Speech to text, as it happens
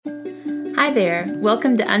Hi there.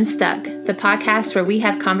 Welcome to Unstuck, the podcast where we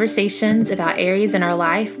have conversations about areas in our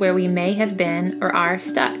life where we may have been or are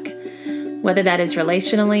stuck. Whether that is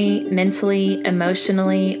relationally, mentally,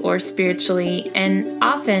 emotionally, or spiritually, and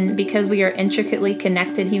often because we are intricately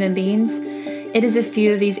connected human beings, it is a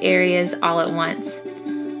few of these areas all at once.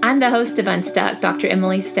 I'm the host of Unstuck, Dr.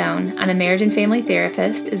 Emily Stone. I'm a marriage and family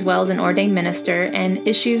therapist, as well as an ordained minister, and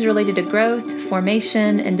issues related to growth,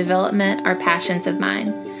 formation, and development are passions of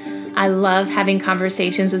mine. I love having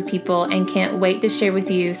conversations with people and can't wait to share with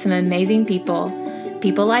you some amazing people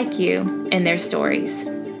like you, and their stories.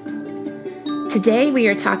 Today we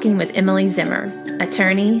are talking with Emily Zimmer,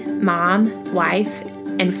 attorney, mom, wife,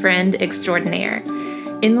 and friend extraordinaire.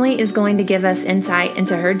 Emily is going to give us insight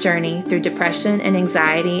into her journey through depression and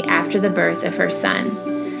anxiety after the birth of her son.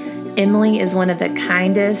 Emily is one of the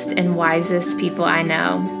kindest and wisest people I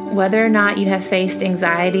know. Whether or not you have faced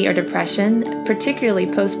anxiety or depression, particularly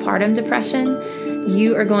postpartum depression,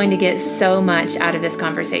 you are going to get so much out of this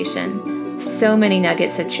conversation. So many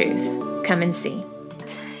nuggets of truth. Come and see.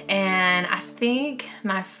 And I think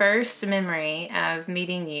my first memory of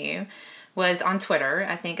meeting you was on Twitter.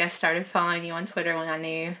 I think I started following you on Twitter when I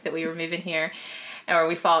knew that we were moving here, or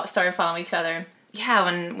we started following each other. Yeah,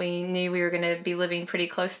 when we knew we were going to be living pretty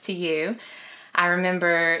close to you. I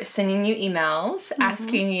remember sending you emails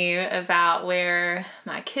asking you about where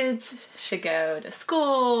my kids should go to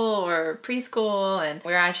school or preschool and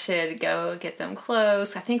where I should go get them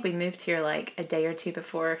clothes. I think we moved here like a day or two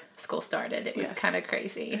before school started. It was kind of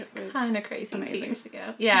crazy. Kind of crazy amazing. 2 years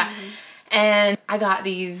ago. Yeah. Mm-hmm. And I got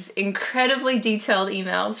these incredibly detailed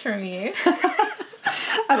emails from you.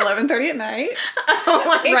 At 11:30 at night. Oh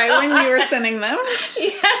my gosh. Right when you were sending them.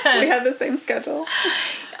 Yes. We had the same schedule.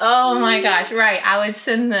 Oh my gosh, right. I would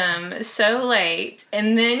send them so late,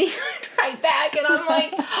 and then you would write back, and I'm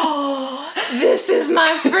like, oh, this is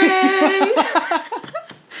my friend.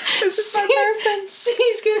 This is my person.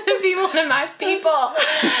 She's going to be one of my people.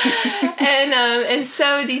 And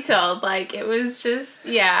so detailed. Like, it was just,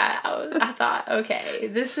 yeah, I thought, okay,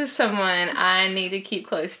 this is someone I need to keep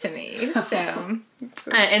close to me. So,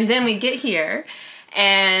 and then we get here,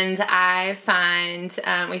 and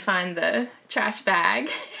we find the trash bag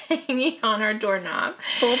hanging on our doorknob.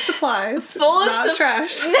 Full of supplies. Not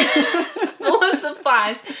trash. Full of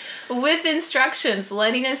supplies with instructions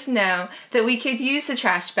letting us know that we could use the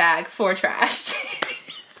trash bag for trash.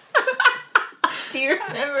 Do you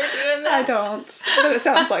remember doing that? I don't, but it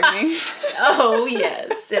sounds like me. Oh,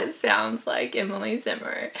 yes. It sounds like Emily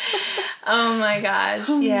Zimmer. Oh, my gosh.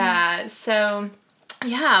 Yeah. So,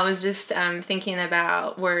 yeah, I was just thinking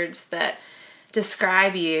about words that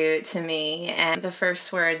describe you to me, and the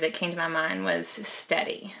first word that came to my mind was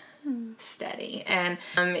steady. Steady. And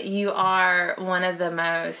you are one of the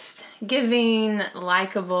most giving,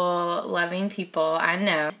 likable, loving people I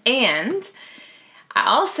know. And I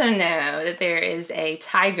also know that there is a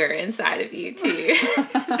tiger inside of you too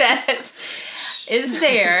that is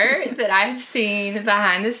there, that I've seen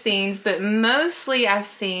behind the scenes, but mostly I've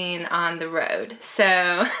seen on the road.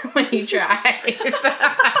 So when you drive.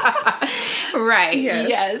 Right.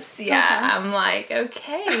 Yes. Yeah. I'm like,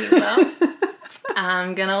 okay, well,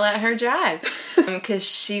 I'm going to let her drive because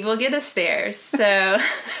she will get us there. So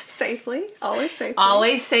safely. Always safely.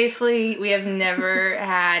 Always safely. We have never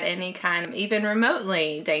had any kind of even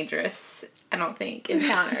remotely dangerous, I don't think,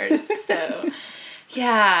 encounters. So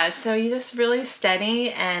yeah, so you're just really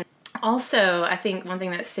steady. And also, I think one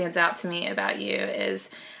thing that stands out to me about you is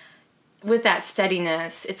with that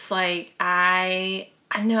steadiness, it's like I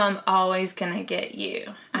know I'm always going to get you.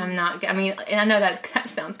 And I know that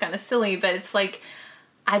sounds kind of silly, but it's like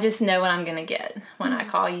I just know what I'm going to get when I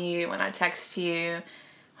call you, when I text you.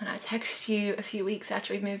 When I text you a few weeks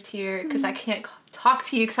after we moved here because I can't talk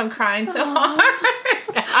to you because I'm crying so hard.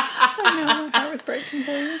 I know, my heart was breaking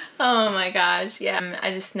for you. Oh my gosh, yeah.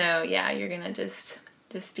 I just know, yeah, you're going to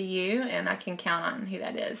just be you, and I can count on who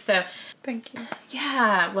that is. So, thank you.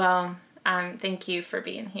 Yeah, well, thank you for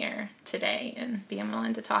being here today and being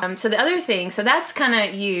willing to talk. So the other thing, so that's kind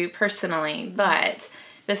of you personally, but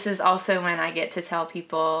this is also when I get to tell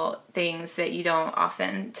people things that you don't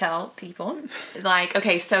often tell people. Like,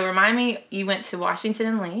 okay, so remind me, you went to Washington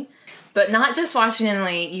and Lee, but not just Washington and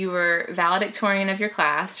Lee, you were valedictorian of your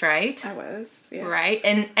class, right? I was, yes. Right?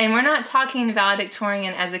 And we're not talking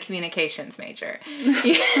valedictorian as a communications major.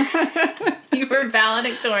 You were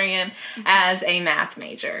valedictorian as a math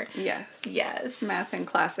major. Yes. Yes. Math and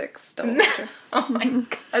classics. Don't major. Oh my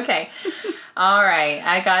God. Okay. All right.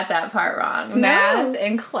 I got that part wrong. No. Math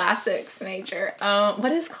and classics major.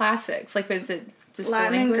 What is classics? Like, is it Just the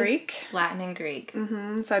Latin and language? Greek. Latin and Greek.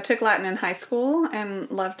 So I took Latin in high school and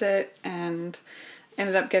loved it, and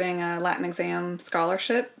ended up getting a Latin exam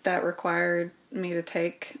scholarship that required me to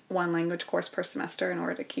take one language course per semester in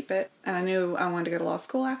order to keep it. And I knew I wanted to go to law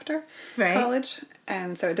school after college,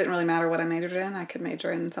 and so it didn't really matter what I majored in. I could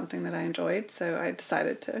major in something that I enjoyed, so I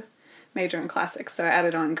decided to major in classics. So I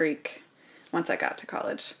added on Greek once I got to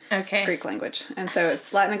college. Okay. Greek language. And so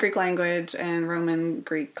it's Latin and Greek language and Roman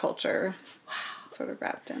Greek culture. Wow. Sort of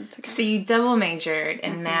wrapped in together. So you double majored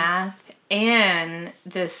in math and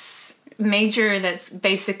this major that's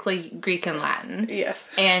basically Greek and Latin. Yes.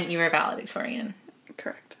 And you were valedictorian.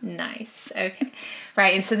 Correct. Nice. Okay.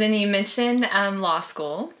 Right. And so then you mentioned law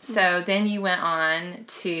school. So then you went on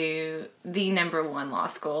to the #1 law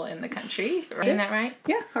school in the country. Right? Isn't that right?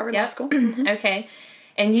 Yeah. Harvard Law School. Okay.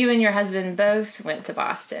 And you and your husband both went to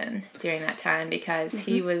Boston during that time because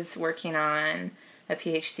he was working on a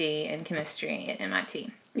PhD in chemistry at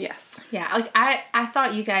MIT. Yes. Yeah, like I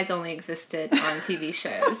thought you guys only existed on TV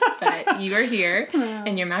shows, but you are here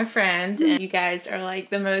and you're my friend, and you guys are like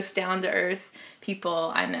the most down to earth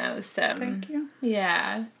people I know. So Thank you.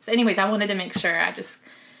 Yeah. So anyways, I wanted to make sure I just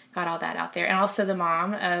got all that out there. And also the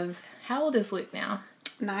mom of, how old is Luke now?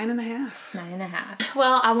 9.5. 9.5.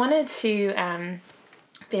 Well, I wanted to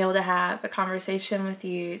be able to have a conversation with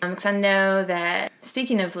you because I know that,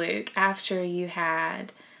 speaking of Luke, after you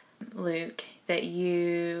had Luke, that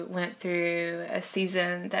you went through a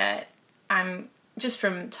season that I'm just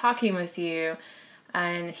from talking with you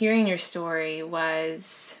and hearing your story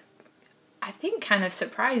was, I think, kind of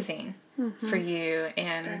surprising for you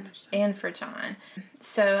and for John.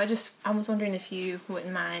 So I was wondering if you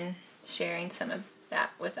wouldn't mind sharing some of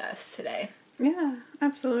that with us today. Yeah,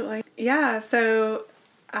 absolutely. Yeah, so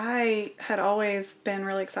I had always been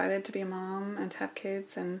really excited to be a mom and to have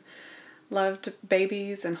kids, and loved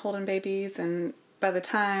babies and holding babies. And by the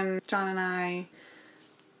time John and I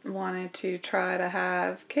wanted to try to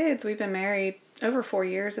have kids, we've been married over 4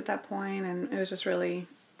 years at that point, and it was just really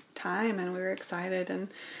time, and we were excited, and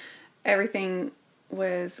everything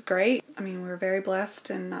was great. I mean, we were very blessed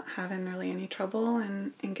and not having really any trouble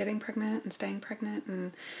in getting pregnant and staying pregnant,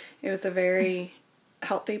 and it was a very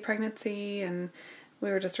healthy pregnancy, and we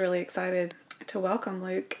were just really excited to welcome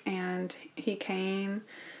Luke, and he came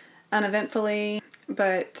uneventfully,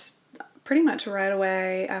 but pretty much right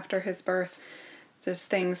away after his birth, just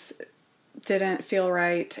things didn't feel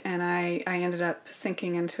right, and I ended up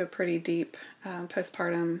sinking into a pretty deep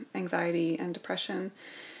postpartum anxiety and depression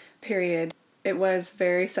period. It was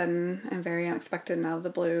very sudden and very unexpected and out of the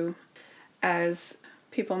blue, as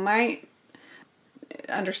people might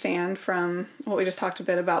understand from what we just talked a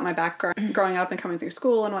bit about my background growing up and coming through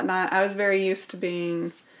school and whatnot. I was very used to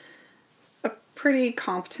being a pretty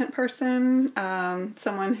competent person,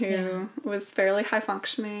 someone who was fairly high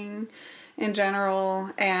functioning in general,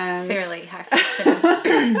 and fairly high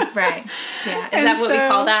functioning. Right. Yeah. Is that what we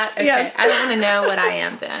call that? Okay. Yes. I don't want to know what I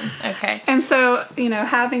am then. Okay. And so,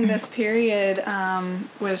 having this period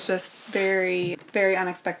was just very, very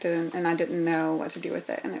unexpected, and I didn't know what to do with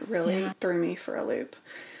it, and it really threw me for a loop.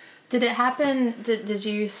 Did it happen, did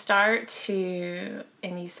you start to,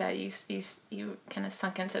 and you said you kind of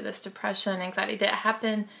sunk into this depression, anxiety, did it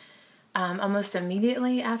happen almost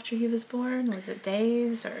immediately after he was born? Was it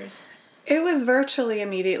days or? It was virtually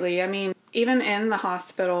immediately. I mean, even in the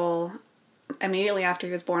hospital, immediately after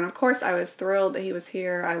he was born, of course, I was thrilled that he was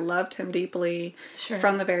here. I loved him deeply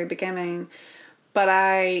from the very beginning. But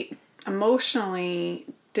I emotionally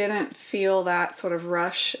didn't feel that sort of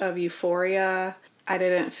rush of euphoria. I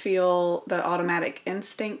didn't feel the automatic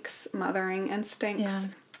instincts, mothering instincts. Yeah.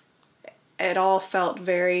 It all felt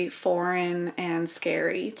very foreign and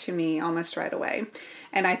scary to me almost right away.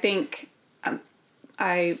 And I think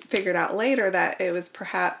I figured out later that it was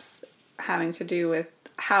perhaps having to do with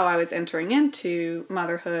how I was entering into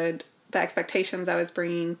motherhood, the expectations I was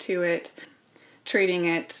bringing to it, treating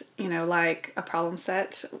it, like a problem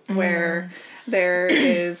set where there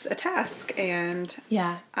is a task, and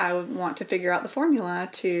I would want to figure out the formula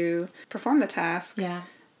to perform the task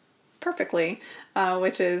perfectly,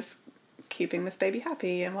 which is keeping this baby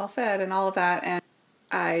happy and well fed and all of that. And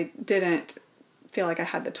I didn't feel like I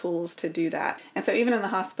had the tools to do that. And so even in the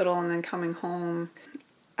hospital and then coming home,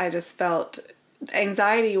 I just felt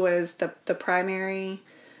anxiety was the primary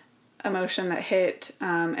emotion that hit,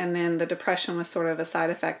 and then the depression was sort of a side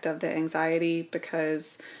effect of the anxiety,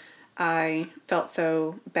 because I felt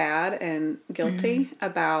so bad and guilty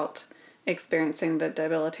about experiencing the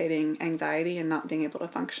debilitating anxiety and not being able to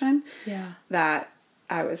function, that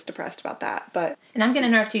I was depressed about that. And I'm going to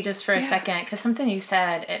interrupt you just for a second, because something you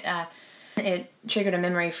said, it triggered a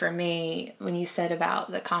memory for me when you said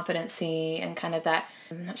about the competency and kind of that,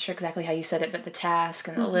 I'm not sure exactly how you said it, but the task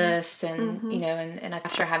and the list and, you know, and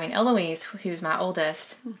after having Eloise, who's my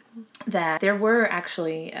oldest, that there were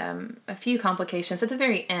actually a few complications at the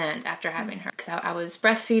very end after having her. Because I was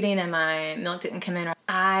breastfeeding and my milk didn't come in.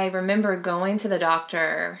 I remember going to the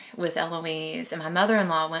doctor with Eloise, and my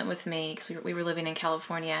mother-in-law went with me because we were living in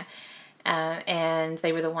California, and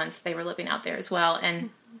they were living out there as well. And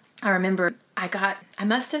I remember I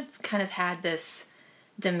must have kind of had this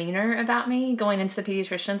demeanor about me going into the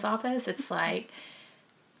pediatrician's office. It's like,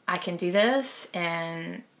 I can do this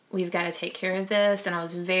and we've got to take care of this. And I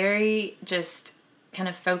was very just kind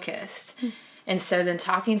of focused. And so then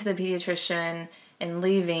talking to the pediatrician and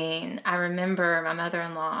leaving, I remember my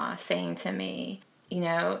mother-in-law saying to me, you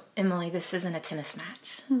know, Emily, this isn't a tennis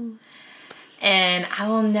match. And I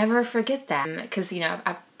will never forget that because, you know,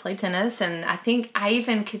 I played tennis, and I think I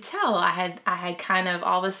even could tell I had kind of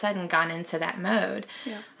all of a sudden gone into that mode.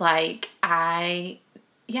 Yeah. Like where's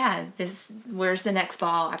the next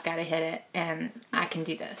ball? I've got to hit it, and I can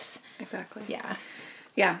do this. Exactly. Yeah.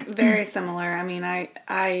 Yeah, very similar. I mean,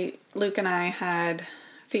 Luke and I had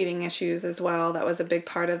feeding issues as well. That was a big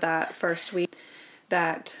part of that first week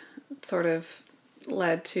that sort of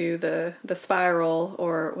led to the spiral,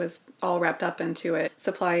 or was all wrapped up into it.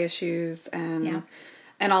 Supply issues and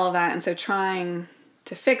all of that. And so trying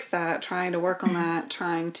to fix that, trying to work on that,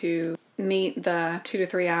 trying to meet the 2 to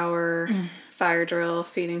 3 hour fire drill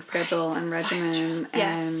feeding schedule and regimen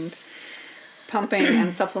and pumping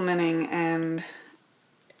and supplementing. And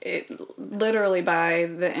it literally, by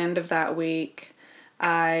the end of that week,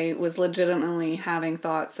 I was legitimately having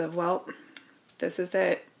thoughts of, well, this is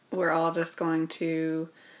it. We're all just going to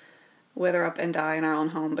wither up and die in our own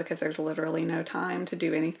home because there's literally no time to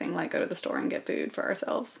do anything like go to the store and get food for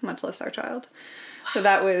ourselves, much less our child. Wow. So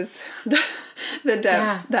that was the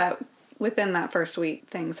depths that within that first week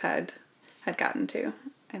things had gotten to,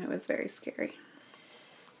 and it was very scary.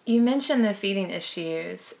 You mentioned the feeding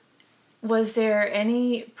issues. Was there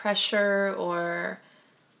any pressure or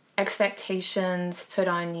expectations put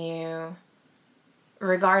on you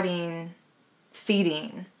regarding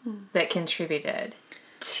feeding that contributed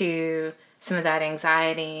to some of that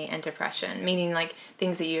anxiety and depression? Meaning like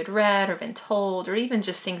things that you had read or been told, or even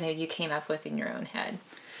just things that you came up with in your own head.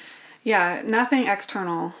 Yeah, nothing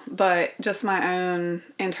external, but just my own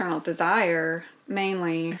internal desire,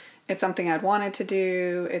 mainly. It's something I'd wanted to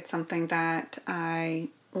do. It's something that I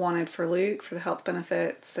wanted for Luke, for the health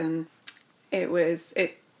benefits. And it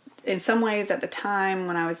in some ways at the time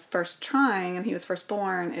when I was first trying and he was first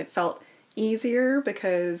born, it felt easier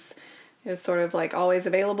because it was sort of like always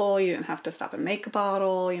available. You didn't have to stop and make a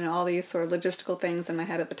bottle, you know, all these sort of logistical things in my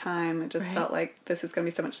head at the time. It just felt like this is going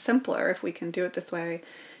to be so much simpler if we can do it this way.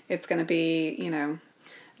 It's going to be, you know,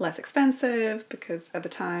 less expensive because at the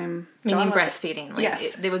time... Meaning breastfeeding. Like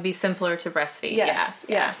yes. It would be simpler to breastfeed. Yes,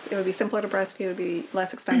 yes. It would be simpler to breastfeed. It would be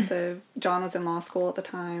less expensive. John was in law school at the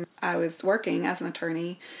time. I was working as an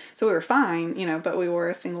attorney. So we were fine, you know, but we were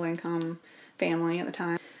a single income family at the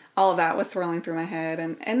time. All of that was swirling through my head.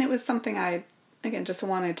 And it was something I, again, just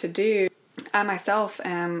wanted to do. I myself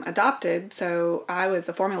am adopted, so I was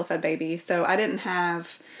a formula-fed baby. So I didn't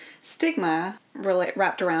have stigma really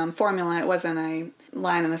wrapped around formula. It wasn't a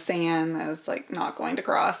line in the sand that I was like not going to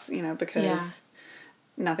cross, you know, because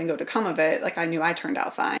nothing would come of it. Like I knew I turned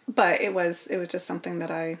out fine, but it was just something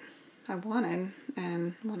that I wanted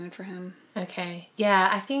and wanted for him. Okay. Yeah.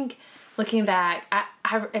 I think looking back,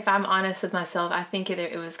 I if I'm honest with myself, I think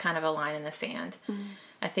it was kind of a line in the sand. Mm-hmm.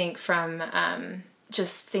 I think from,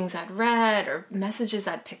 just things I'd read or messages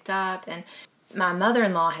I'd picked up, and my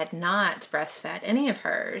mother-in-law had not breastfed any of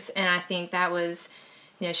hers. And I think that was,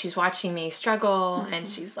 you know, she's watching me struggle and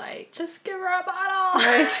she's like, just give her a bottle.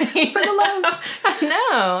 Right. For the love. I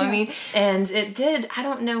know. Yeah. I mean, and it did, I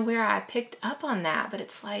don't know where I picked up on that, but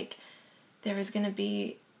it's like there was going to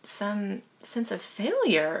be some sense of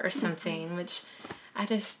failure or something, which I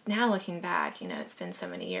just, now looking back, you know, it's been so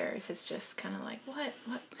many years. It's just kind of like,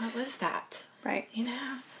 what was that? Right. You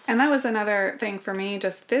know? And that was another thing for me,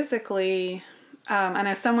 just physically. I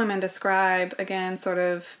know some women describe, again, sort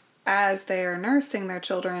of as they are nursing their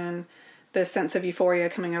children, this sense of euphoria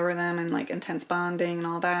coming over them and like intense bonding and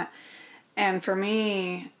all that. And for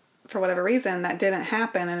me, for whatever reason, that didn't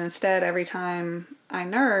happen. And instead, every time I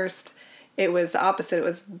nursed, it was the opposite. It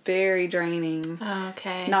was very draining.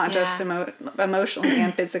 Okay. Not just emotionally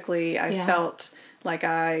and physically. I felt like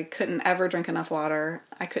I couldn't ever drink enough water.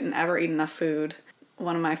 I couldn't ever eat enough food.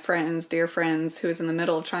 One of my friends, dear friends, who was in the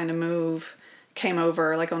middle of trying to move, came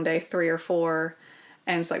over like on day 3 or 4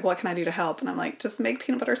 And it's like, what can I do to help? And I'm like, just make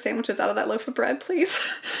peanut butter sandwiches out of that loaf of bread, please.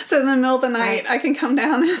 So in the middle of the night, I can come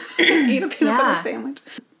down and eat a peanut butter sandwich.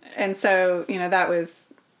 And so, that was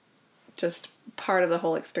just part of the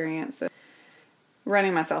whole experience of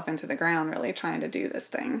running myself into the ground, really trying to do this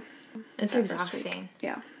thing. It's exhausting.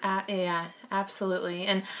 Yeah. Yeah, absolutely.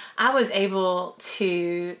 And I was able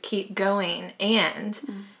to keep going,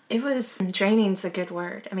 and it was draining's a good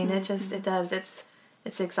word. I mean, it does.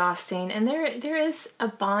 It's exhausting, and there is a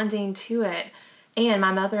bonding to it. And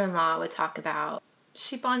my mother-in-law would talk about,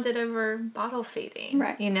 she bonded over bottle feeding.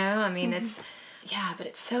 Right. I mean, but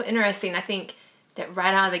it's so interesting. I think that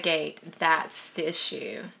right out of the gate, that's the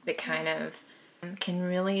issue that kind of can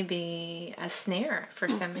really be a snare for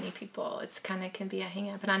so many people. It's kind of can be a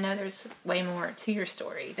hang-up. And I know there's way more to your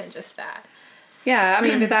story than just that. Yeah, I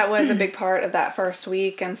mean, that was a big part of that first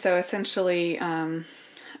week. And so essentially,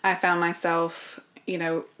 I found myself,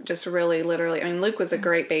 just really literally, I mean, Luke was a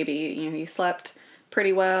great baby. He slept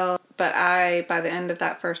pretty well. But by the end of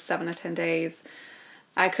that first 7 to 10 days,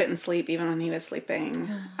 I couldn't sleep even when he was sleeping.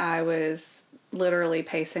 I was literally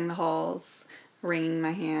pacing the halls, wringing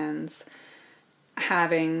my hands,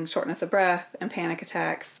 having shortness of breath and panic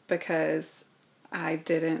attacks because I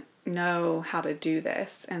didn't know how to do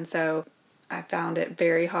this. And so I found it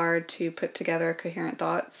very hard to put together coherent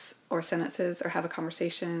thoughts or sentences or have a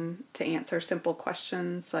conversation to answer simple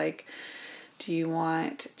questions like, do you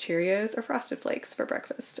want Cheerios or Frosted Flakes for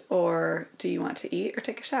breakfast? Or do you want to eat or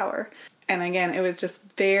take a shower? And again, it was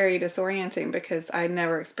just very disorienting because I'd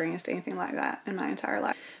never experienced anything like that in my entire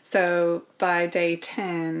life. So by day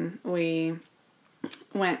 10, we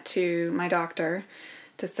went to my doctor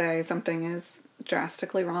to say something is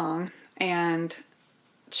drastically wrong. And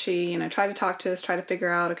she, tried to talk to us, try to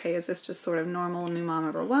figure out, okay, is this just sort of normal new mom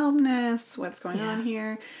overwhelmedness? What's going on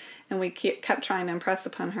here? And we kept trying to impress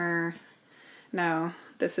upon her, no,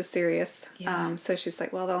 this is serious. Yeah. So she's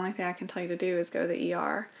like, well, the only thing I can tell you to do is go to the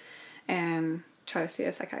ER and try to see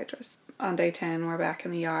a psychiatrist. On day 10, we're back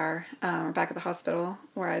in the ER. We're back at the hospital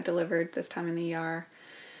where I delivered, this time in the ER,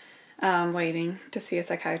 waiting to see a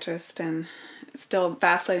psychiatrist and still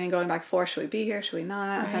vacillating, going back and forth. Should we be here? Should we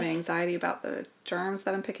not? Right. I'm having anxiety about the germs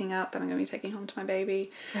that I'm picking up that I'm going to be taking home to my baby.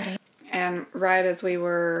 Right. And right as we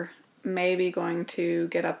were maybe going to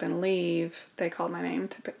get up and leave, they called my name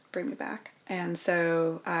to bring me back. And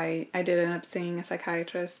so I did end up seeing a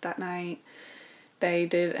psychiatrist that night. They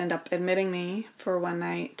did end up admitting me for one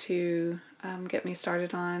night to get me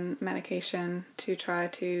started on medication to try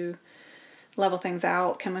to level things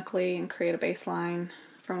out chemically and create a baseline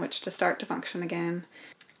from which to start to function again.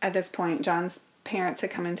 At this point, John's parents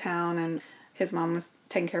had come in town and his mom was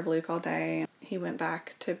taking care of Luke all day. He went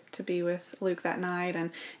back to be with Luke that night,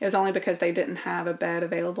 and it was only because they didn't have a bed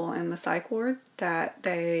available in the psych ward that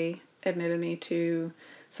they admitted me to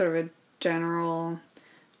sort of a general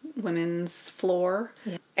women's floor.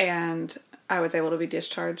 Yeah. And I was able to be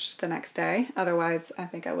discharged the next day. Otherwise, I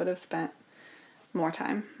think I would have spent more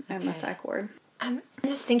time in the psych ward. I'm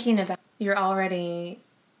just thinking about, you're already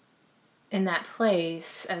in that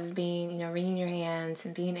place of being, wringing your hands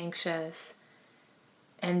and being anxious.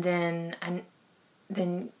 And then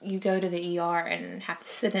you go to the ER and have to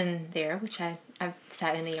sit in there, which I've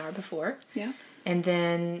sat in the ER before. Yeah. And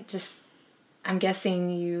then I'm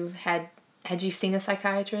guessing had you seen a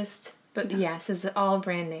psychiatrist? But yeah, this is all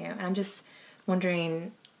brand new. And I'm just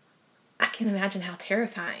wondering, I can imagine how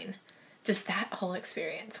terrifying just that whole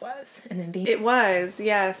experience was. And then It was,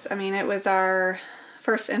 yes. I mean, it was our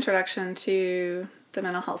first introduction to the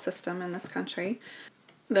mental health system in this country.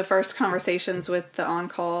 The first conversations with the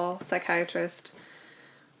on-call psychiatrist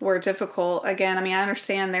were difficult. Again, I mean, I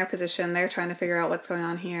understand their position. They're trying to figure out what's going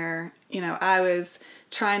on here. I was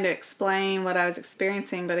trying to explain what I was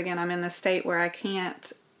experiencing, but again, I'm in this state where I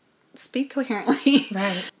can't speak coherently.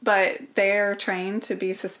 Right. But they're trained to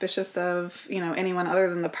be suspicious of, anyone other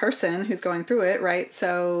than the person who's going through it, right?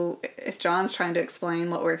 So if John's trying to explain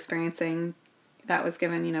what we're experiencing, that was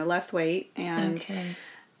given, less weight. And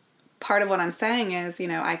part of what I'm saying is,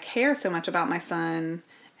 I care so much about my son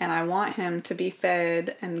and I want him to be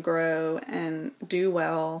fed and grow and do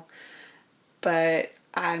well, but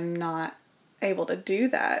I'm not able to do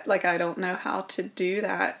that. Like, I don't know how to do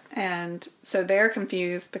that. And so they're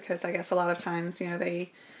confused because I guess a lot of times,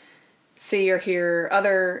 they see or hear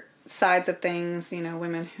other sides of things,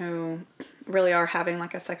 women who really are having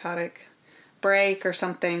like a psychotic break or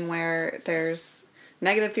something where there's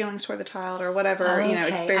negative feelings toward the child or whatever,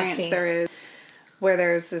 experience there is, where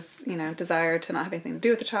there's this, desire to not have anything to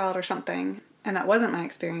do with the child or something. And that wasn't my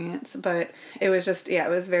experience, but it was just, it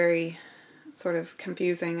was very sort of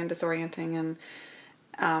confusing and disorienting.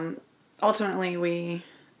 And ultimately we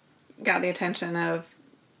got the attention of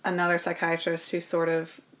another psychiatrist who sort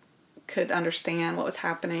of could understand what was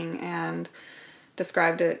happening and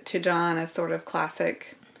described it to John as sort of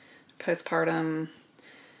classic postpartum,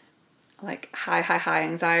 like high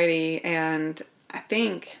anxiety. And I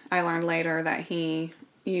think I learned later that he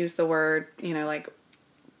used the word, like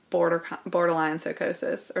borderline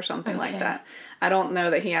psychosis or something like that. I don't know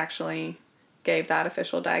that he actually gave that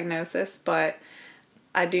official diagnosis, but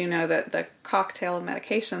I do know that the cocktail of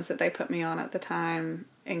medications that they put me on at the time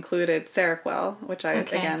included Seroquel, which I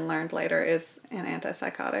again learned later is an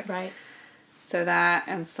antipsychotic. Right. So that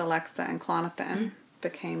and Celexa and Klonopin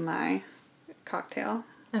became my cocktail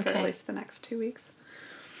for at least the next 2 weeks.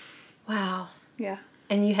 Wow. Yeah.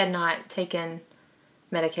 And you had not taken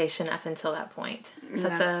medication up until that point. So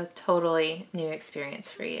that's a totally new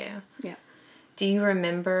experience for you. Yeah. Do you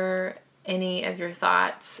remember any of your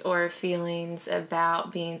thoughts or feelings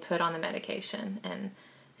about being put on the medication and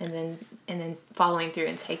then following through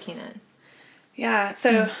and taking it? Yeah.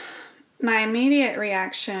 So my immediate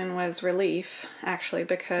reaction was relief, actually,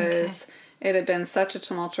 because it had been such a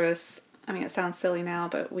tumultuous, it sounds silly now,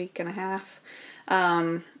 but week and a half,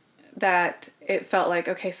 that it felt like,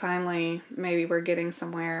 okay, finally, maybe we're getting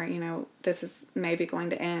somewhere, this is maybe going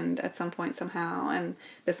to end at some point somehow, and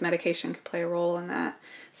this medication could play a role in that.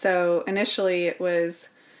 So initially it was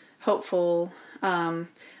hopeful,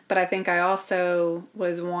 but I think I also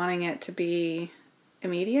was wanting it to be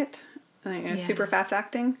immediate, super fast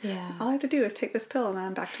acting. Yeah. All I have to do is take this pill and then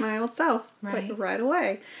I'm back to my old self, right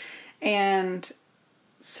away. And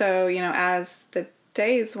so, as the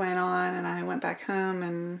days went on and I went back home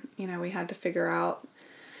and, we had to figure out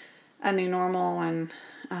a new normal, and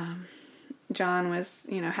John was,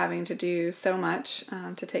 having to do so much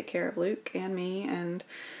to take care of Luke and me, and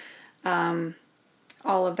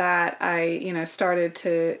all of that, I, started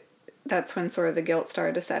to, that's when sort of the guilt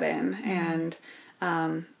started to set in, and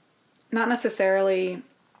not necessarily,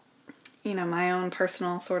 my own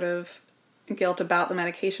personal sort of guilt about the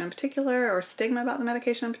medication in particular or stigma about the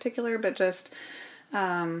medication in particular, but just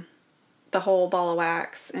the whole ball of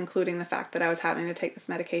wax, including the fact that I was having to take this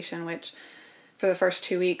medication, which for the first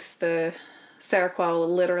 2 weeks, the Seroquel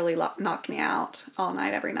literally knocked me out all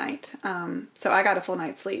night, every night. So I got a full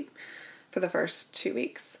night's sleep for the first 2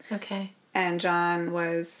 weeks. Okay. And John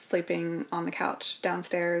was sleeping on the couch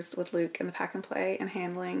downstairs with Luke in the pack and play and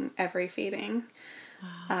handling every feeding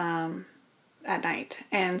at night.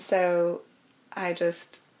 And so I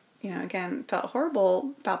just, again, felt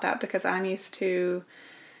horrible about that because I'm used to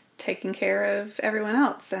taking care of everyone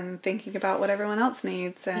else and thinking about what everyone else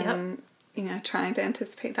needs and, trying to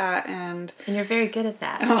anticipate that. And you're very good at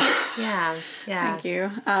that. Oh, yeah. Thank you.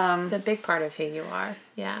 It's a big part of who you are.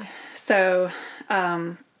 Yeah. So,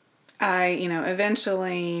 I,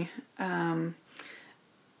 eventually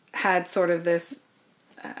had sort of this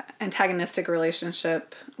antagonistic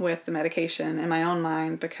relationship with the medication in my own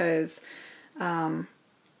mind because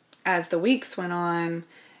as the weeks went on,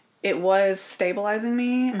 it was stabilizing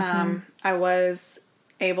me. I was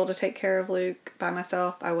able to take care of Luke by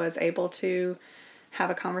myself. I was able to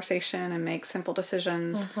have a conversation and make simple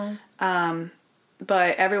decisions. But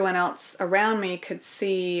everyone else around me could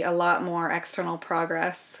see a lot more external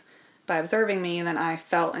progress by observing me than I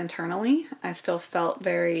felt internally. I still felt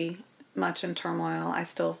very much in turmoil. I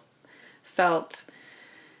still felt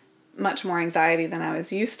much more anxiety than I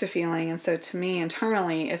was used to feeling. And so to me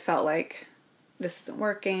internally, it felt like this isn't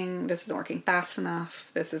working fast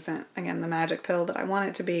enough. This isn't, again, the magic pill that I want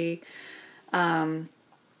it to be. And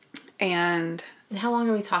how long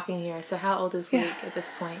are we talking here? So how old is Luke at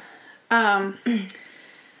this point?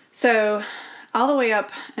 So all the way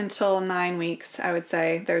up until 9 weeks, I would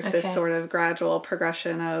say there's this sort of gradual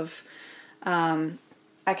progression of,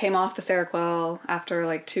 I came off the Seroquel after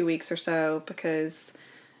like 2 weeks or so because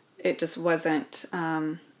it just wasn't,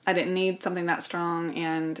 I didn't need something that strong,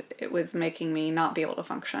 and it was making me not be able to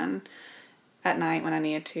function at night when I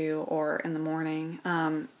needed to or in the morning.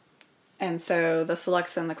 And so the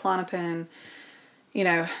Celexa and the Klonopin,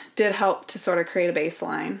 did help to sort of create a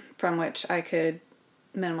baseline from which I could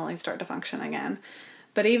minimally start to function again.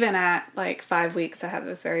 But even at like 5 weeks, I have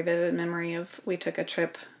this very vivid memory of we took a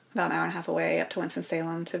trip about an hour and a half away up to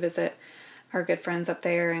Winston-Salem to visit our good friends up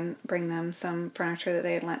there and bring them some furniture that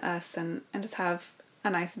they had lent us and just have a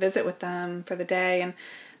nice visit with them for the day. And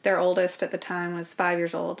their oldest at the time was 5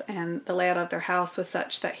 years old, and the layout of their house was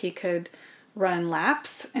such that he could run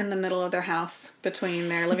laps in the middle of their house between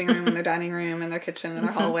their living room and their dining room and their kitchen and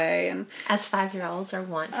their hallway. And as 5-year-olds are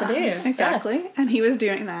wont to do. Exactly. Yes. And he was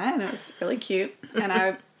doing that, and it was really cute. And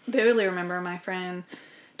I vividly remember my friend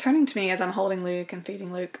turning to me as I'm holding Luke and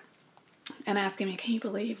feeding Luke and asking me, can you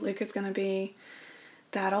believe Luke is going to be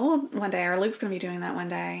that old one day, or Luke's going to be doing that one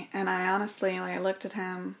day? And I honestly, I looked at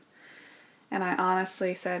him and I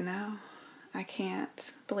honestly said, no, I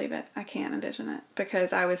can't believe it. I can't envision it,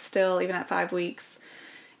 because I was still, even at 5 weeks,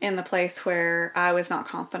 in the place where I was not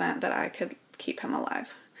confident that I could keep him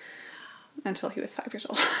alive until he was 5 years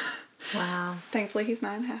old. Wow. Thankfully, he's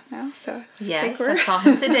 9.5 now, so yes, I saw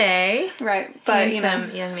him today. Right, but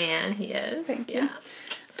handsome young man he is. Thank you.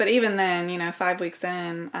 But even then, 5 weeks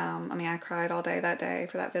in, I cried all day that day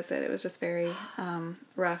for that visit. It was just very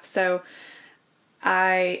rough. So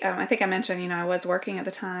I think I mentioned, I was working at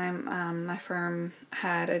the time. My firm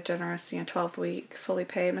had a generous, 12-week fully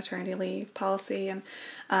paid maternity leave policy, and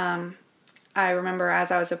I remember as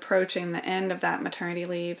I was approaching the end of that maternity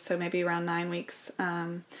leave, so maybe around 9 weeks,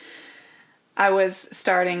 I was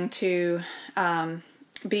starting to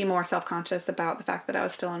be more self-conscious about the fact that I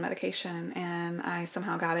was still on medication, and I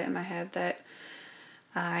somehow got it in my head that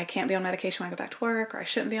I can't be on medication when I go back to work, or I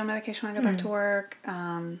shouldn't be on medication when I go back to work,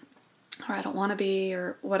 or I don't want to be,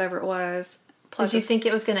 or whatever it was. Plus, did you think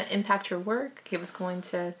it was going to impact your work? It was going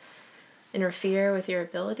to interfere with your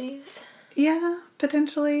abilities? Yeah,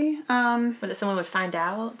 potentially. Or that someone would find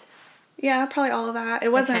out? Yeah, probably all of that.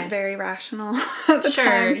 It wasn't very rational at the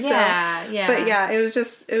time still. Yeah. But yeah, it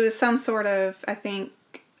was some sort of, I think,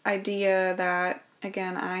 idea that,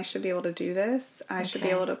 again, I should be able to do this. I should be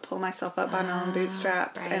able to pull myself up by my own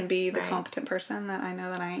bootstraps and be the competent person that I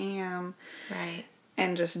know that I am. Right.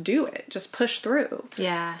 And just do it. Just push through.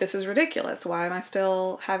 Yeah. This is ridiculous. Why am I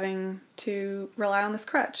still having to rely on this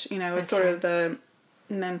crutch? It's sort of the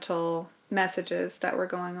mental messages that were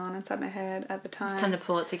going on inside my head at the time. It's time to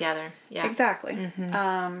pull it together. Yeah. Exactly.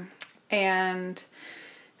 Mm-hmm. And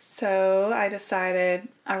so I decided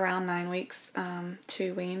around 9 weeks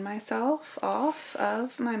to wean myself off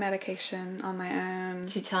of my medication on my own.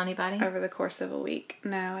 Did you tell anybody? Over the course of a week.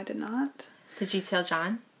 No, I did not. Did you tell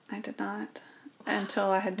John? I did not. Until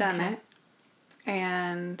I had done it.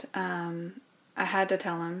 And I had to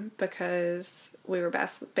tell him, because we were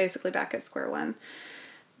basically back at square one.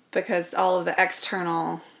 Because all of the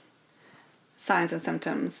external signs and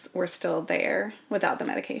symptoms were still there without the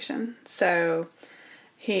medication. So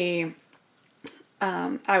I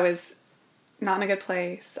was not in a good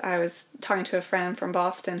place. I was talking to a friend from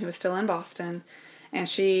Boston who was still in Boston, and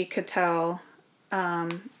she could tell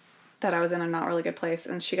that I was in a not really good place,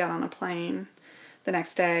 and she got on a plane the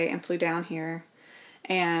next day and flew down here.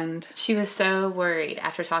 And she was so worried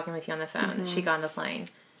after talking with you on the phone that she got on the plane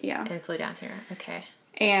and flew down here. Okay.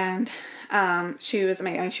 And she was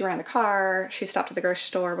amazing. She ran a car. She stopped at the grocery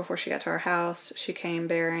store before she got to our house. She came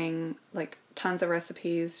bearing tons of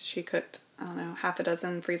recipes. She cooked, I don't know, half a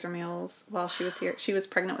dozen freezer meals while she was here. She was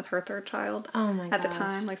pregnant with her third child at the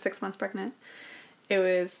time, 6 months pregnant. It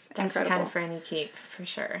was incredible. That's the kind of friend you keep, for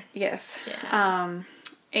sure. Yes. Yeah.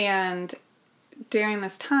 And during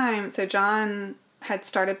this time, so John had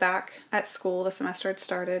started back at school. The semester had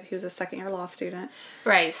started. He was a second-year law student.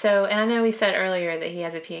 Right. So, and I know we said earlier that he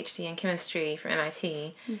has a PhD in chemistry from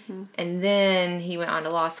MIT. Mm-hmm. And then he went on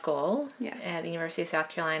to law school at the University of South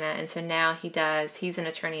Carolina. And so now he's an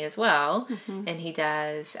attorney as well. Mm-hmm. And he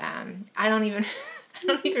does, I don't even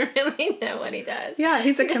really know what he does. Yeah,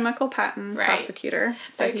 he's a chemical patent prosecutor.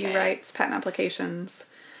 So he writes patent applications.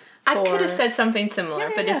 I could have said something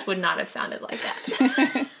similar, but just would not have sounded like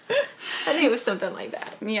that. I think it was something like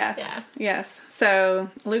that. Yes. Yeah. Yes.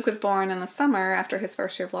 So Luke was born in the summer after his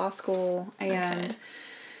first year of law school. And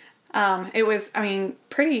it was,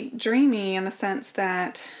 pretty dreamy in the sense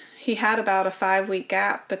that he had about a 5-week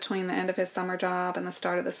gap between the end of his summer job and the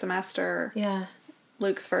start of the semester. Yeah.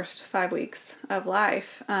 Luke's first 5 weeks of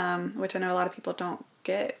life, which I know a lot of people don't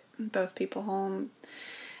get both people home.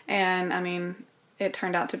 And, it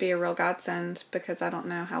turned out to be a real godsend, because I don't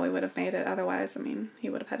know how we would have made it otherwise.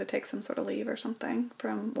 He would have had to take some sort of leave or something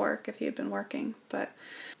from work if he had been working. But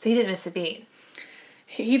so he didn't miss a beat?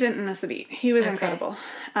 He didn't miss a beat. He was incredible.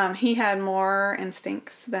 He had more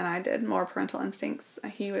instincts than I did, more parental instincts.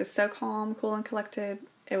 He was so calm, cool, and collected.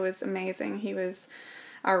 It was amazing. He was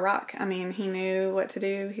our rock. He knew what to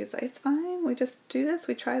do. He was like, it's fine. We just do this.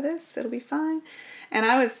 We try this. It'll be fine. And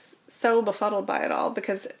I was so befuddled by it all,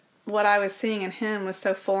 because what I was seeing in him was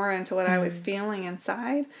so foreign to what I was feeling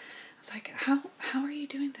inside. I was like, how are you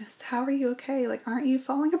doing this? How are you okay? Aren't you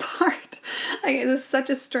falling apart? This is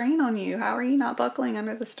such a strain on you. How are you not buckling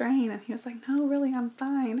under the strain? And he was like, no, really, I'm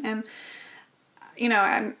fine. And,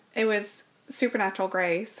 it was supernatural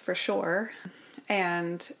grace for sure.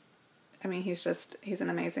 And he's an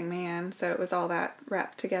amazing man. So it was all that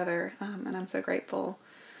wrapped together. And I'm so grateful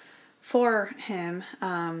for him.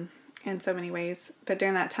 in so many ways. But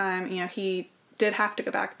during that time, he did have to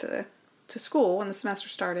go back to school when the semester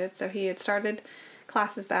started. So he had started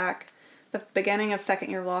classes back. The beginning of second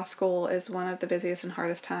year of law school is one of the busiest and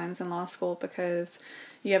hardest times in law school because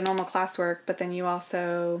you have normal classwork, but then you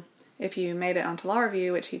also, if you made it onto law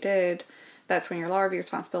review, which he did, that's when your law review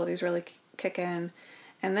responsibilities really kick in.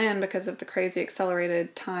 And then because of the crazy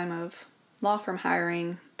accelerated time of law firm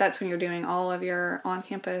hiring, that's when you're doing all of your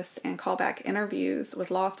on-campus and callback interviews with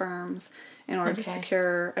law firms in order to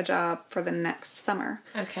secure a job for the next summer.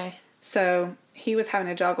 Okay. So he was having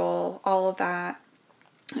to juggle all of that.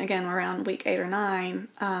 Again, around week 8 or 9,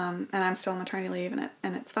 and I'm still on maternity leave,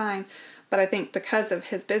 and it's fine. But I think because of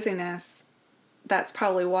his busyness, that's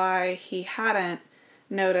probably why he hadn't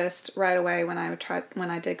noticed right away when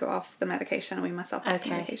I did go off the medication and wean myself off the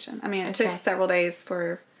medication. I mean, it took several days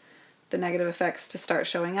for the negative effects to start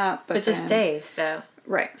showing up, but just days, though.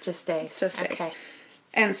 Right, just days. Okay.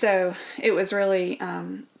 And so it was really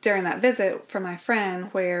during that visit from my friend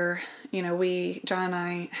where John and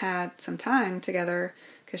I had some time together.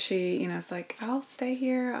 Because she, it's like, I'll stay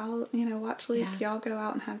here. I'll, watch Luke. Yeah. Y'all go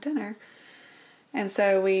out and have dinner. And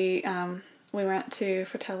so we went to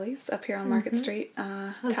Fratelli's up here on Market Street.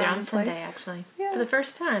 I was there on Sunday, actually. Yeah. For the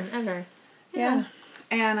first time ever. Yeah.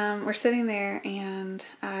 And we're sitting there, and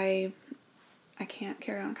I can't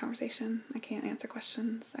carry on a conversation. I can't answer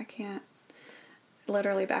questions. I can't,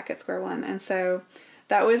 literally back at square one. And so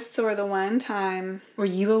that was sort of the one time. Were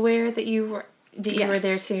you aware that you were... You were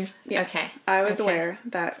there too? Yes. Okay. I was aware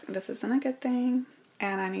that this isn't a good thing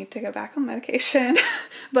and I need to go back on medication.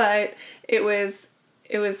 But it was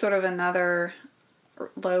sort of another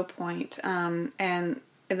low point. And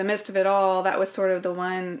in the midst of it all, that was sort of the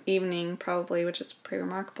one evening probably, which is pretty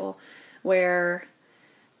remarkable, where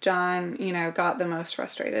John, got the most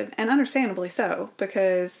frustrated. And understandably so,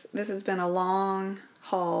 because this has been a long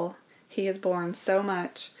haul. He has borne so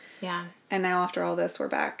much. Yeah. And now after all this, we're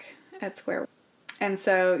back at square one. And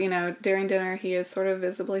so, during dinner, he is sort of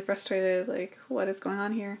visibly frustrated, like, what is going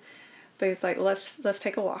on here? But he's like, let's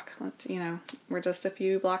take a walk. We're just a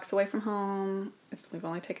few blocks away from home. We've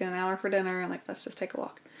only taken an hour for dinner. Like, let's just take a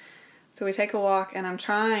walk. So we take a walk, and I'm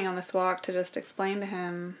trying on this walk to just explain to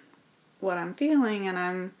him what I'm feeling. And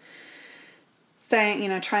I'm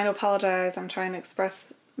saying, trying to apologize. I'm trying to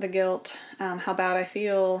express the guilt, how bad I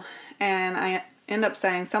feel. And I end up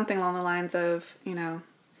saying something along the lines of,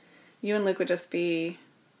 you and Luke would just be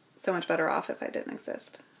so much better off if I didn't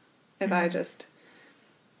exist. If I just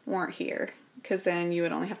weren't here. Because then you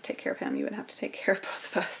would only have to take care of him. You wouldn't have to take care of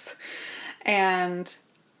both of us. And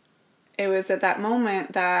it was at that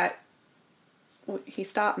moment that he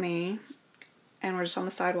stopped me. And we're just on the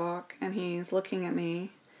sidewalk. And he's looking at me.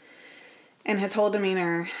 And his whole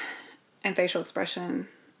demeanor and facial expression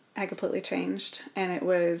had completely changed. And it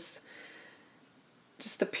was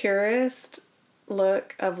just the purest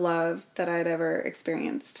look of love that I'd ever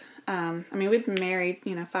experienced. We'd been married,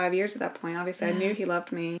 5 years at that point. Obviously, I knew he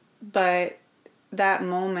loved me. But that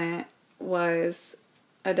moment was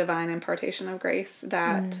a divine impartation of grace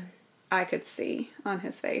that I could see on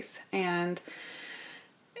his face. And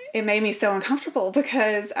it made me so uncomfortable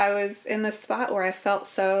because I was in this spot where I felt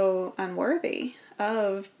so unworthy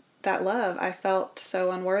of that love. I felt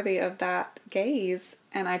so unworthy of that gaze.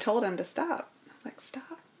 And I told him to stop. I was like,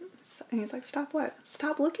 stop. And he's like, stop what?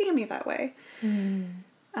 Stop looking at me that way.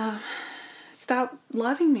 Stop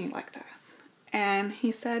loving me like that. And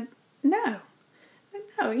he said, no,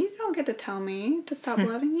 you don't get to tell me to stop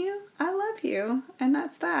loving you. I love you. And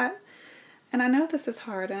that's that. And I know this is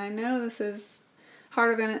hard. And I know this is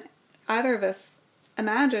harder than either of us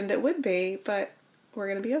imagined it would be. But we're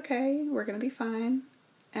going to be okay. We're going to be fine.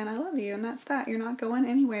 And I love you. And that's that. You're not going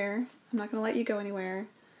anywhere. I'm not going to let you go anywhere.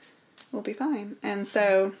 We'll be fine. And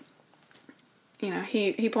so...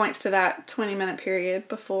 he points to that 20-minute period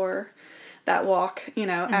before that walk,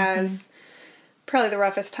 as probably the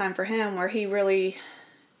roughest time for him, where he really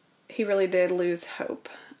did lose hope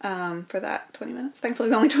for that 20 minutes. Thankfully, it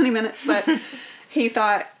was only 20 minutes, but he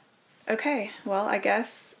thought, okay, well, I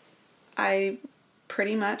guess I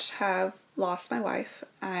pretty much have lost my wife.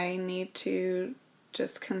 I need to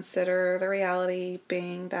just consider the reality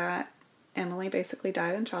being that Emily basically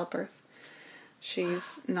died in childbirth.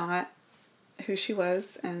 She's not who she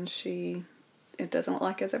was, and it doesn't look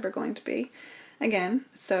like it's ever going to be again.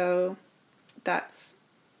 So that's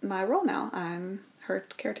my role now. I'm her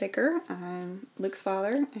caretaker. I'm Luke's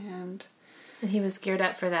father, and he was geared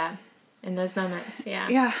up for that in those moments.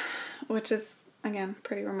 Yeah, which is again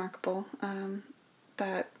pretty remarkable.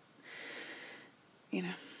 That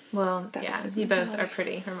Well, you both are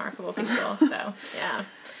pretty remarkable people.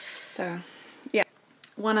 So yeah.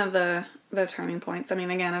 one of the turning points. I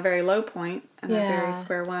mean, again, a very low point and a very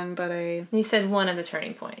square one, but You said one of the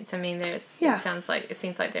turning points. I mean, it seems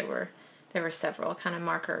like there were several kind of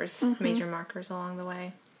markers, major markers along the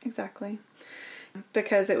way. Exactly.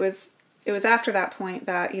 Because it was after that point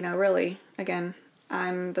that, really, again,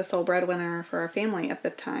 I'm the sole breadwinner for our family at the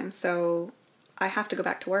time. So I have to go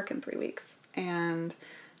back to work in 3 weeks, and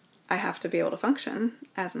I have to be able to function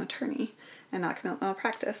as an attorney and not commit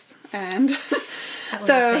malpractice. And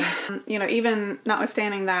so, even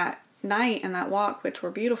notwithstanding that night and that walk, which were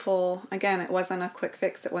beautiful, again, it wasn't a quick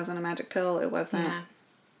fix. It wasn't a magic pill. It wasn't,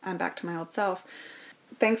 I'm back to my old self.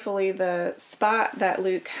 Thankfully, the spot that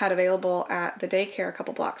Luke had available at the daycare a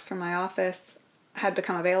couple blocks from my office had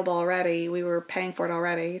become available already. We were paying for it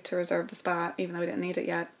already to reserve the spot, even though we didn't need it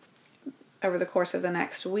yet. Over the course of the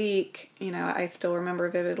next week, I still remember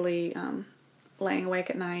vividly laying awake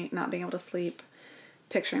at night, not being able to sleep,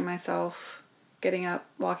 picturing myself getting up,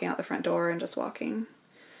 walking out the front door, and just walking.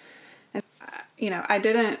 And, I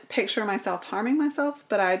didn't picture myself harming myself,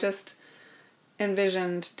 but I just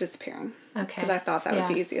envisioned disappearing. Okay. Because I thought that would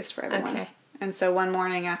be easiest for everyone. Okay. And so one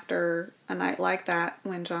morning after a night like that,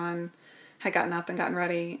 when John had gotten up and gotten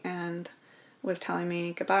ready and was telling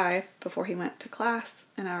me goodbye before he went to class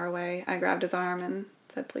an hour away, I grabbed his arm and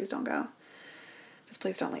said, "Please don't go. Just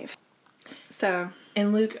please don't leave." So.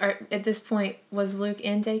 And Luke, at this point, was Luke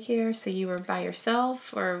in daycare? So you were by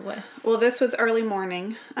yourself, or what? Well, this was early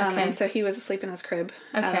morning, Okay. and so he was asleep in his crib.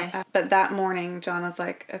 Okay. But that morning, John was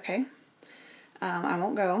like, "Okay, I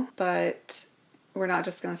won't go, but we're not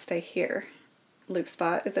just going to stay here. Luke's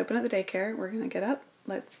spot is open at the daycare. We're going to get up.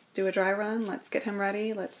 Let's do a dry run. Let's get him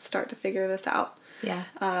ready. Let's start to figure this out."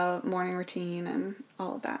 Yeah. Morning routine and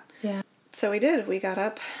all of that. Yeah. So we did. We got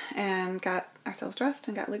up and got ourselves dressed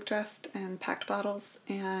and got Luke dressed and packed bottles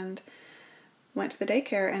and went to the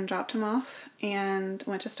daycare and dropped him off and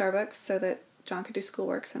went to Starbucks so that John could do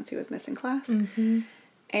schoolwork since he was missing class. Mm-hmm.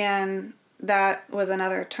 And that was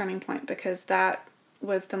another turning point, because that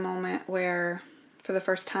was the moment where, for the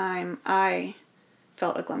first time, I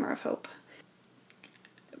felt a glimmer of hope.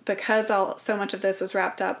 Because so much of this was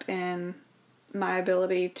wrapped up in my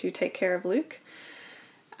ability to take care of Luke,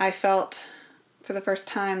 I felt for the first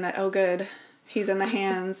time that, oh good, he's in the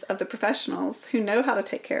hands of the professionals who know how to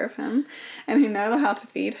take care of him and who know how to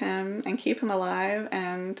feed him and keep him alive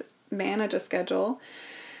and manage a schedule.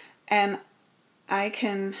 And I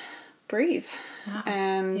can breathe. Wow.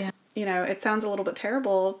 And, it sounds a little bit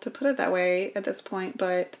terrible to put it that way at this point,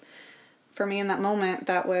 but for me in that moment,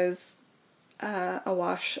 that was a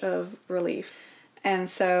wash of relief. And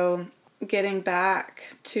so getting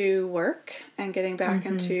back to work and getting back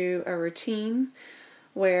into a routine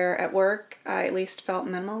where at work I at least felt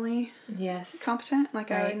minimally competent,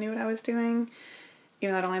 like I knew what I was doing,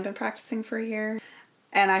 even though I'd only been practicing for a year.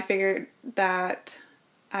 And I figured that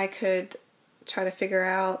I could try to figure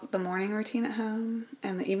out the morning routine at home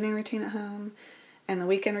and the evening routine at home and the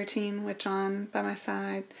weekend routine with John by my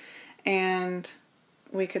side, and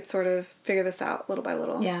we could sort of figure this out little by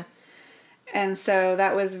little. Yeah. And so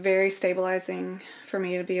that was very stabilizing for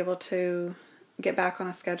me to be able to get back on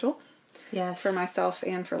a schedule. Yes. For myself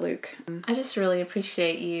and for Luke. I just really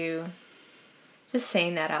appreciate you just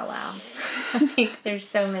saying that out loud. I think there's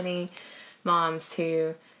so many moms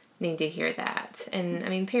who need to hear that. And I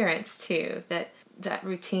mean, parents too, that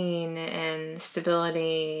routine and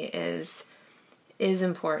stability is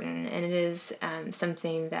important, and it is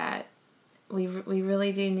something that we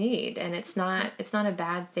really do need. And it's not a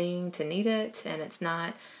bad thing to need it, and it's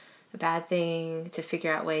not a bad thing to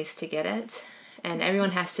figure out ways to get it. And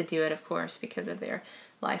everyone has to do it, of course, because of their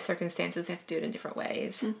life circumstances. They have to do it in different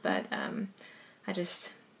ways. Mm-hmm. But I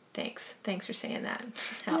just, thanks for saying that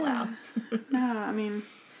out loud. No, I mean,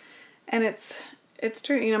 and it's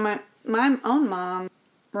true. My own mom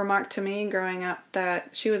remarked to me growing up that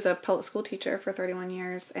she was a public school teacher for 31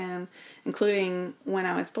 years, and including when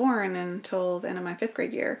I was born until the end of my 5th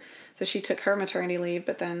grade year. So she took her maternity leave,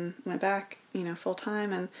 but then went back, full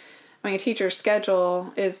time. And I mean, a teacher's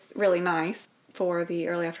schedule is really nice for the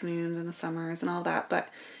early afternoons and the summers and all that. But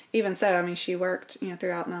even so, I mean, she worked,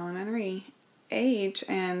 throughout my elementary age,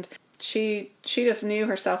 and she just knew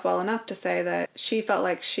herself well enough to say that she felt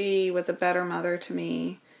like she was a better mother to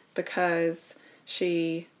me because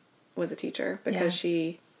she was a teacher, because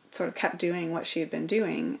she sort of kept doing what she had been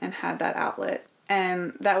doing and had that outlet.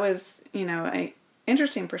 And that was, a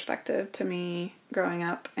interesting perspective to me growing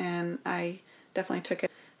up, and I definitely took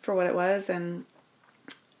it for what it was. And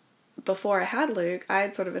before I had Luke, I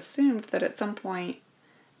had sort of assumed that at some point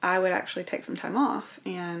I would actually take some time off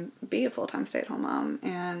and be a full-time stay-at-home mom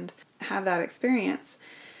and have that experience.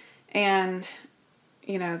 And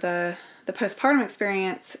the postpartum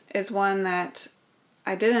experience is one that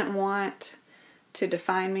I didn't want to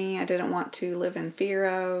define me. I didn't want to live in fear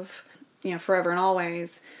of, forever and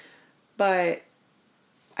always. But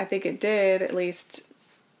I think it did at least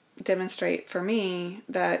demonstrate for me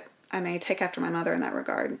that I may take after my mother in that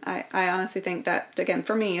regard. I honestly think that, again,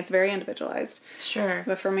 for me, it's very individualized. Sure.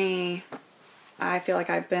 But for me, I feel like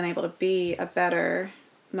I've been able to be a better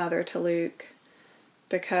mother to Luke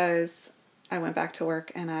because I went back to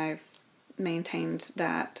work and I've maintained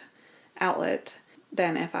that outlet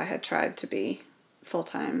than if I had tried to be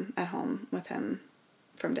full-time at home with him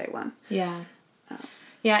from day one. Yeah.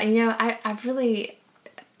 Yeah, I've really...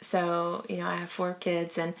 So, I have 4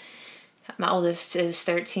 kids, and my oldest is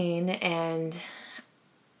 13, and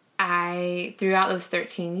throughout those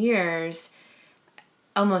 13 years,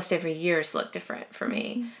 almost every year's looked different for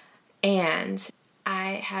me. And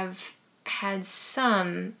I have had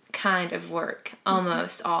some kind of work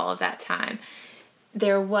almost all of that time.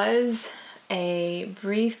 There was a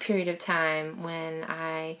brief period of time when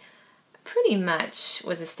I pretty much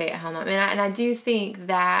was a stay-at-home mom. And I do think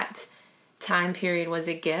that time period was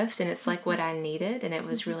a gift, and it's like what I needed, and it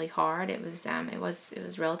was really hard. It was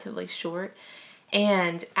relatively short,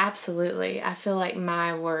 and absolutely, I feel like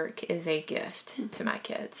my work is a gift to my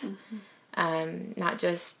kids. Not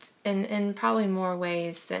just in probably more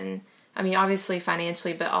ways than, obviously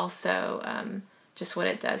financially, but also just what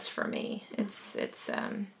it does for me. It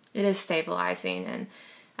is stabilizing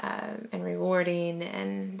and rewarding,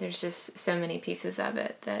 and there's just so many pieces of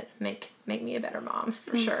it that make me a better mom,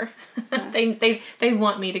 for sure. Yeah. They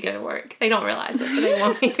want me to go to work. They don't realize it, but they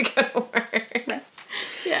want me to go to work. Right.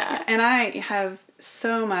 Yeah. And I have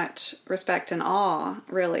so much respect and awe,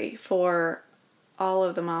 really, for all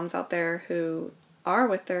of the moms out there who are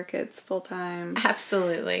with their kids full time.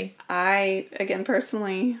 Absolutely. I, again,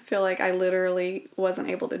 personally feel like I literally wasn't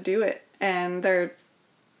able to do it. And there are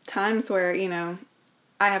times where,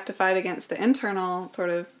 I have to fight against the internal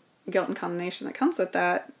sort of guilt and condemnation that comes with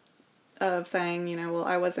that, of saying, well,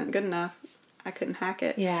 I wasn't good enough. I couldn't hack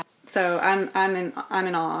it. Yeah. So I'm in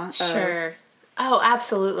awe. Sure. Oh,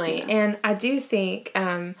 absolutely. Yeah. And I do think,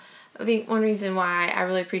 I think one reason why I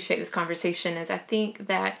really appreciate this conversation is I think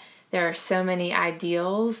that there are so many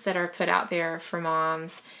ideals that are put out there for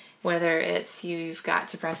moms, whether it's you've got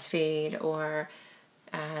to breastfeed or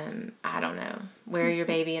I don't know, wear your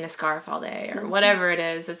baby in a scarf all day or whatever it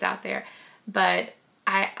is that's out there. But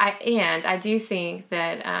I do think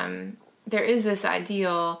that there is this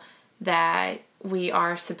ideal that we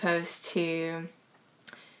are supposed to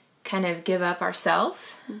kind of give up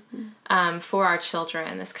ourselves for our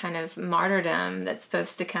children, this kind of martyrdom that's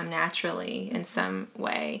supposed to come naturally in some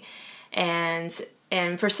way. And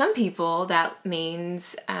for some people, that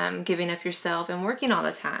means giving up yourself and working all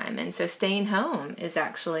the time. And so staying home is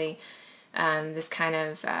actually this kind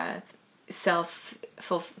of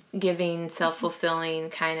self-giving, self-fulfilling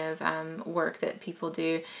kind of work that people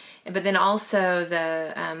do. But then also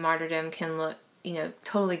the martyrdom can look,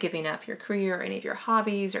 totally giving up your career or any of your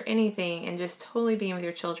hobbies or anything and just totally being with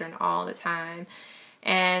your children all the time.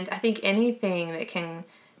 And I think any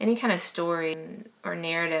kind of story or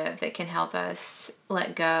narrative that can help us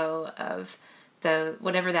let go of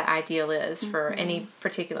whatever that ideal is for any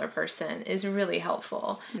particular person is really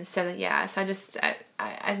helpful. And so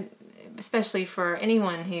I especially for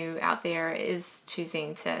anyone who out there is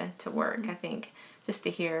choosing to work, I think just to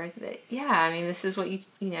hear that, this is what you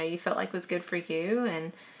felt like was good for you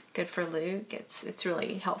and good for Luke. It's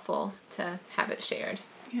really helpful to have it shared.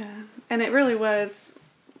 Yeah. And it really was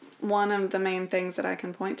one of the main things that I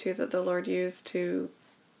can point to that the Lord used to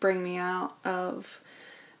bring me out of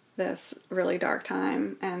this really dark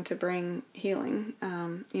time and to bring healing.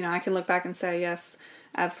 I can look back and say, yes,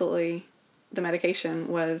 absolutely, the medication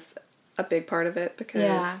was a big part of it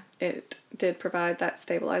because it did provide that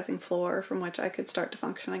stabilizing floor from which I could start to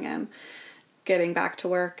function again. Getting back to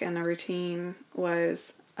work and a routine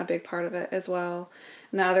was a big part of it as well.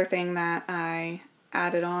 And the other thing that I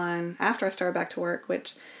added on after I started back to work,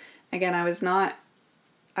 which again, I was not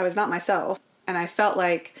myself, and I felt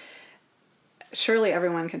like surely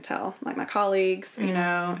everyone can tell, like my colleagues,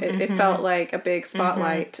 it felt like a big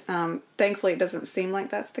spotlight. Thankfully, it doesn't seem like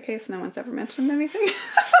that's the case. No one's ever mentioned anything.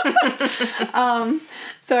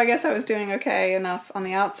 So I guess I was doing okay enough on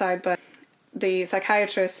the outside, but the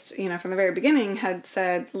psychiatrist, from the very beginning had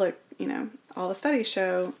said, look, all the studies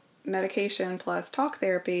show medication plus talk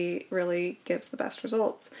therapy really gives the best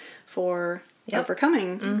results for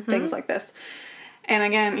overcoming things like this. And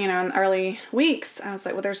again, in the early weeks, I was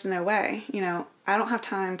like, well, there's no way, I don't have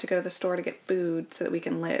time to go to the store to get food so that we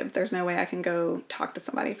can live. There's no way I can go talk to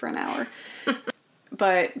somebody for an hour.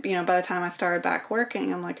 But, you know, by the time I started back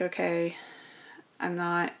working, I'm like, okay, I'm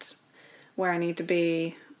not where I need to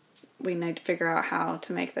be. We need to figure out how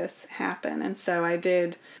to make this happen. And so I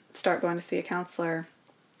did start going to see a counselor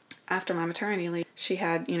after my maternity leave. She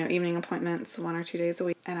had, you know, evening appointments 1 or 2 days a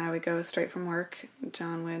week, and I would go straight from work.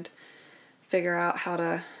 John would figure out how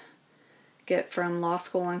to get from law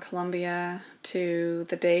school in Columbia to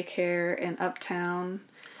the daycare in Uptown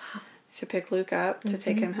to pick Luke up, to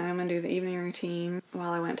take him home and do the evening routine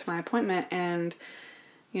while I went to my appointment. And,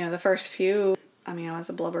 you know, the first few, I mean, I was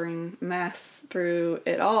a blubbering mess through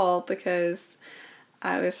it all because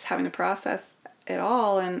I was having to process it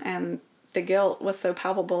all, and the guilt was so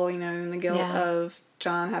palpable, you know, and the guilt of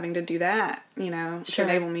John having to do that, you know, to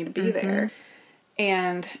enable me to be there.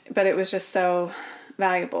 But it was just so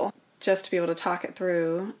valuable just to be able to talk it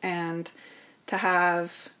through and to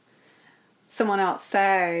have someone else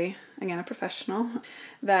say, again, a professional,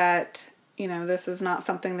 that, you know, this is not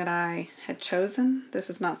something that I had chosen. This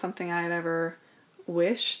is not something I had ever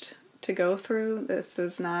wished to go through. This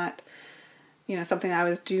is not, you know, something I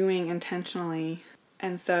was doing intentionally.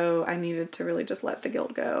 And so I needed to really just let the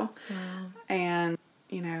guilt go. Wow. And,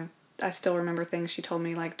 you know, I still remember things she told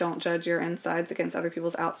me, like, don't judge your insides against other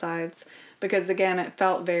people's outsides. Because, again, it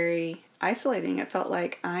felt very isolating. It felt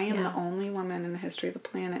like I am the only woman in the history of the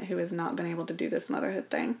planet who has not been able to do this motherhood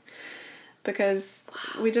thing. Because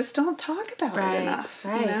we just don't talk about it enough,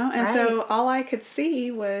 you know? And so all I could see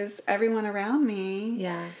was everyone around me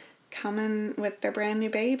coming with their brand new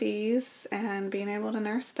babies and being able to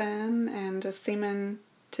nurse them and just seeming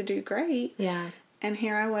to do great. Yeah. And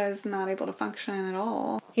here I was not able to function at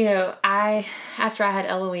all. You know, after I had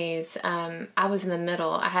Eloise, I was in the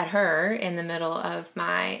middle. I had her in the middle of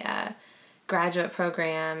my graduate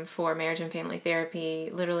program for marriage and family therapy,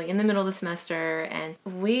 literally in the middle of the semester. And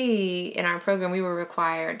in our program, we were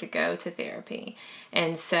required to go to therapy.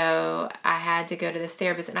 And so I had to go to this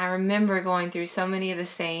therapist. And I remember going through so many of the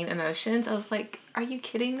same emotions. I was like, are you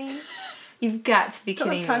kidding me? You've got to be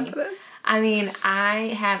kidding me. Time for this. I mean, I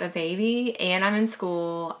have a baby and I'm in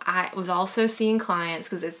school. I was also seeing clients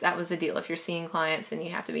because that was the deal. If you're seeing clients, then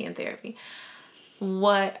you have to be in therapy.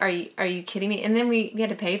 What are you kidding me? And then we had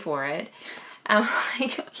to pay for it. I'm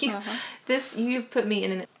like, you've put me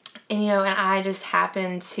in and you know, and I just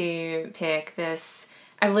happened to pick this.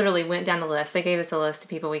 I literally went down the list. They gave us a list of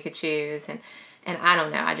people we could choose, and I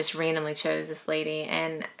don't know, I just randomly chose this lady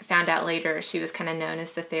and found out later she was kind of known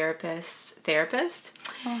as the therapist.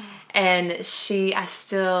 Oh. And I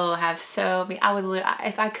still have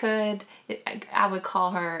if I could, I would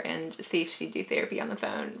call her and see if she'd do therapy on the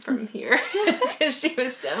phone from here because she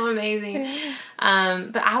was so amazing. Yeah.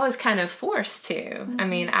 But I was kind of forced to. Mm-hmm. I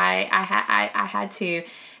mean, I had to,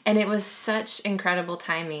 and it was such incredible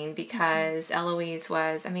timing because Eloise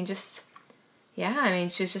was,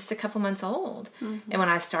 she was just a couple months old. Mm-hmm. And when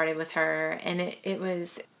I started with her, and it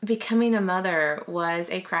was, becoming a mother was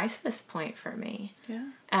a crisis point for me.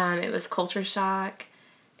 Yeah. It was culture shock.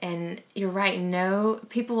 And you're right. No,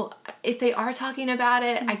 people, if they are talking about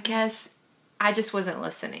it, I guess I just wasn't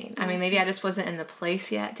listening. I mean, maybe I just wasn't in the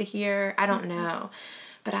place yet to hear. I don't know.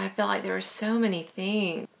 But I felt like there were so many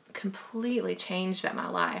things completely changed about my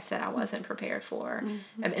life that I wasn't prepared for.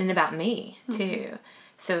 And about me, too.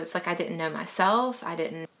 So it's like I didn't know myself.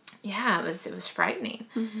 It was frightening.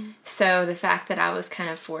 Mm-hmm. So the fact that I was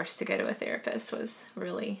kind of forced to go to a therapist was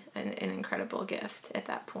really an incredible gift at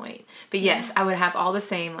that point. But yes, I would have all the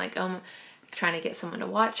same, like, trying to get someone to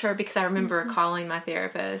watch her, because I remember calling my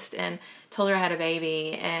therapist and told her I had a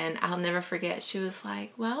baby, and I'll never forget, she was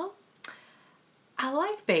like, well, I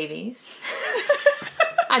like babies.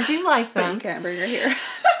 I do like them. But you can't bring her here.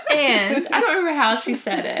 And I don't remember how she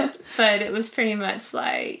said it, but it was pretty much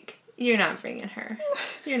like, you're not bringing her.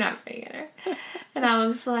 You're not bringing her. And I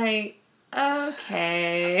was like,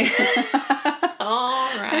 okay.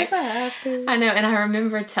 All right. I know. And I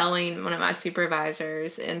remember telling one of my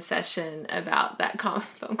supervisors in session about that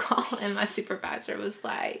phone call, and my supervisor was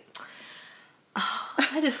like, oh,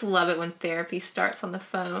 I just love it when therapy starts on the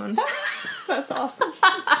phone. That's awesome.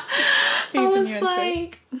 I was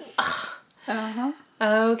like,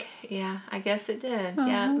 okay, yeah, I guess it did.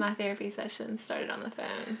 Yeah, my therapy session started on the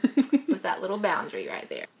phone with that little boundary right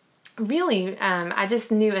there. Really, I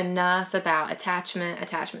just knew enough about attachment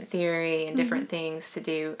theory, and different things to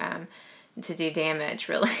do damage,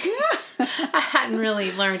 really. I hadn't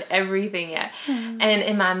really learned everything yet. And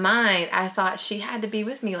in my mind, I thought she had to be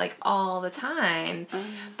with me like all the time.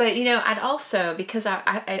 But, you know, I'd also, because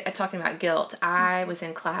I talking about guilt, I was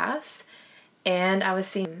in class and I was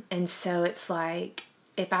seeing, and so it's like,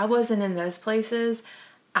 if I wasn't in those places,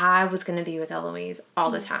 I was going to be with Eloise all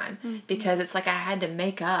the time because it's like I had to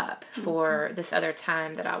make up for this other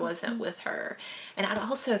time that I wasn't with her. And I'd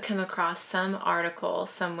also come across some article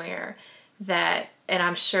somewhere that, and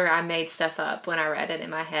I'm sure I made stuff up when I read it in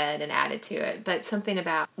my head and added to it, but something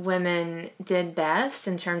about women did best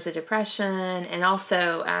in terms of depression, and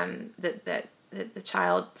also that the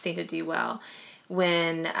child seemed to do well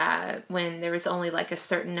when there was only like a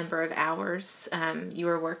certain number of hours you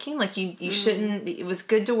were working. Like you shouldn't, it was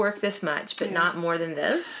good to work this much, but not more than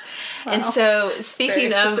this. Wow. And so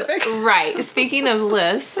speaking of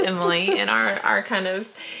lists, Emily, and our kind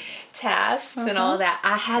of tasks and all of that,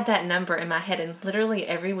 I had that number in my head, and literally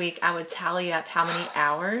every week I would tally up how many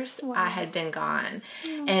hours I had been gone.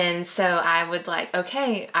 And so I would like,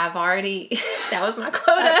 okay, I've already, that was my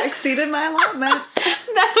quota. I exceeded my allotment.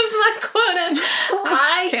 That was my quota.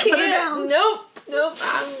 I can't put it down. Nope.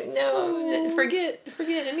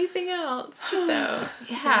 Forget anything else. So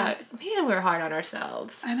yeah, man, we're hard on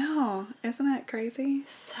ourselves. I know. Isn't it crazy?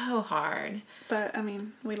 So hard. But I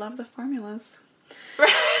mean, we love the formulas.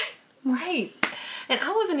 Right. And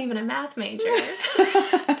I wasn't even a math major.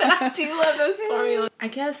 But I do love those formulas. I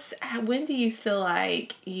guess, when do you feel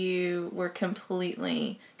like you were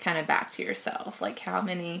completely kind of back to yourself? Like how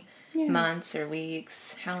many months or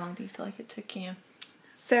weeks? How long do you feel like it took you?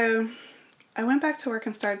 So I went back to work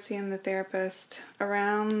and started seeing the therapist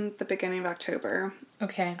around the beginning of October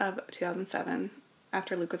of 2007,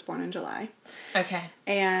 after Luke was born in July. Okay.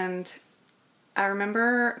 And I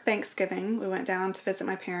remember Thanksgiving, we went down to visit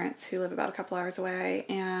my parents who live about a couple hours away,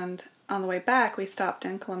 and on the way back we stopped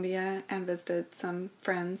in Columbia and visited some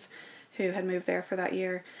friends who had moved there for that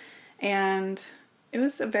year. And it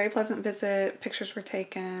was a very pleasant visit. Pictures were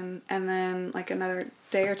taken, and then like another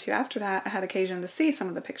day or two after that I had occasion to see some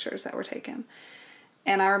of the pictures that were taken.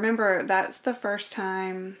 And I remember that's the first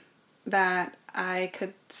time that I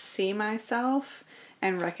could see myself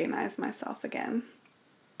and recognize myself again.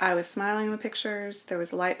 I was smiling in the pictures. There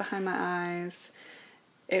was light behind my eyes.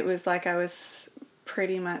 It was like I was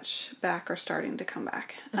pretty much back or starting to come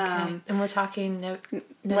back. Okay. And we're talking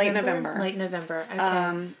late November. Late November.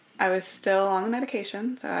 Okay. I was still on the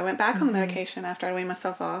medication, so I went back on the medication after I weaned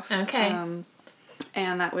myself off. Okay. And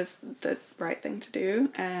that was the right thing to do.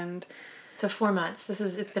 And so 4 months.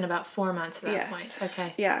 It's been about 4 months at that point.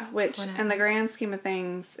 Okay. Yeah, which in the grand scheme of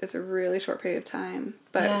things is a really short period of time.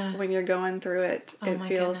 But when you're going through it, it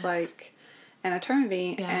feels like an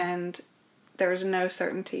eternity, and there's no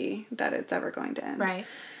certainty that it's ever going to end.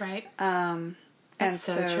 Right. And That's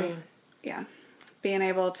so true. Yeah. Being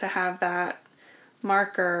able to have that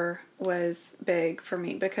marker was big for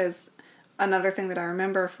me, because another thing that I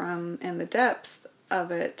remember from in the depths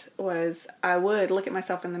of it was I would look at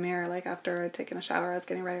myself in the mirror, like after I'd taken a shower, I was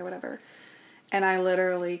getting ready or whatever, and I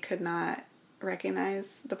literally could not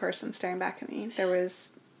recognize the person staring back at me. There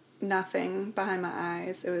was nothing behind my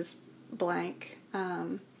eyes. It was blank.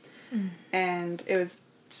 And it was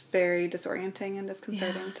just very disorienting and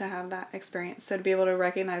disconcerting to have that experience. So to be able to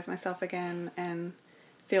recognize myself again and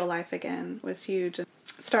feel life again was huge.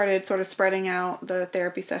 Started sort of spreading out the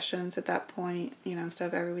therapy sessions at that point, instead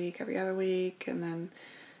of every week, every other week, and then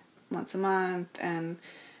once a month, and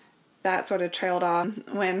that sort of trailed off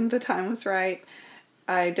when the time was right.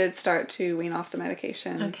 I did start to wean off the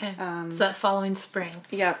medication. Okay. So that following spring.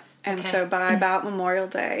 Yep. And so by about Memorial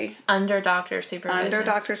Day. Under doctor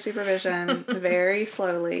supervision. Very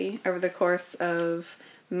slowly over the course of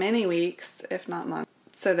many weeks, if not months.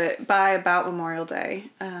 So that by about Memorial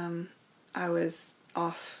Day, I was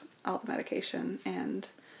off all the medication and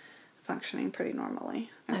functioning pretty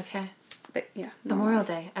normally. Okay. But yeah. Memorial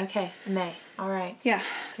Day. Okay. May. All right. Yeah.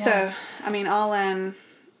 So, I mean, all in,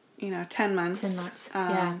 10 months. 10 months.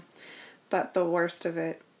 But the worst of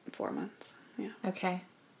it, 4 months. Yeah. Okay.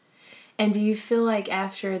 And do you feel like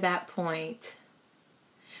after that point,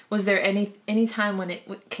 was there any time when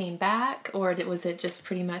it came back, or was it just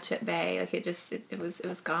pretty much at bay? Like it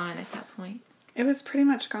was gone at that point? It was pretty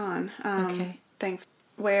much gone. Okay.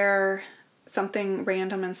 Where something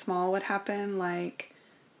random and small would happen, like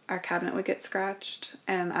our cabinet would get scratched,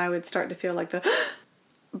 and I would start to feel like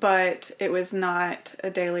but it was not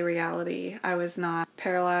a daily reality. I was not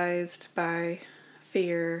paralyzed by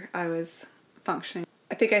fear. I was functioning.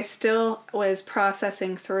 I think I still was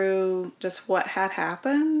processing through just what had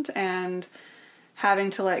happened and having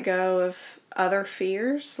to let go of other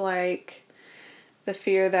fears, like the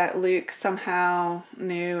fear that Luke somehow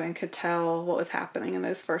knew and could tell what was happening in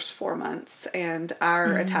those first 4 months, and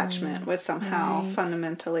our attachment was somehow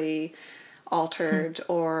fundamentally altered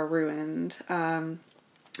or ruined. And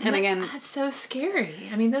again, that's so scary.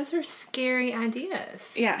 I mean, those are scary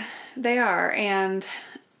ideas. Yeah, they are. And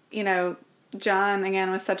you know, John,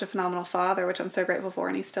 again, was such a phenomenal father, which I'm so grateful for,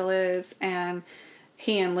 and he still is. And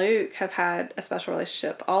he and Luke have had a special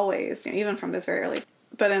relationship always, you know, even from this very early.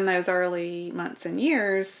 But in those early months and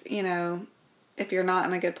years, you know, if you're not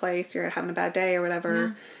in a good place, you're having a bad day or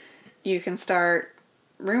whatever, you can start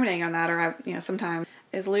ruminating on that. Or, you know, sometimes,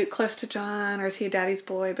 is Luke close to John, or is he a daddy's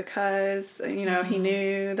boy because, you know, he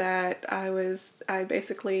knew that I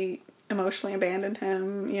basically emotionally abandoned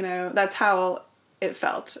him, you know. That's how it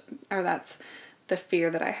felt, or that's the fear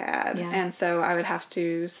that I had. Yeah. And so I would have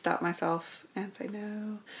to stop myself and say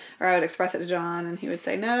no, or I would express it to John and he would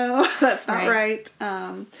say, no, that's not right.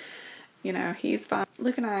 You know, he's fine.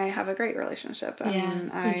 Luke and I have a great relationship. I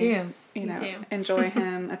mean, we do. You know, enjoy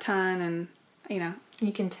him a ton, and, you know,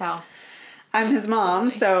 you can tell. I'm his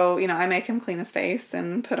mom, so, you know, I make him clean his face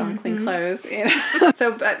and put on clean clothes. You know?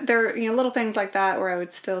 So, but there, you know, little things like that where I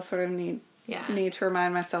would still sort of need to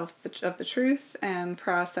remind myself of the truth and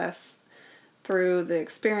process through the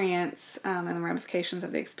experience and the ramifications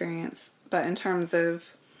of the experience. But in terms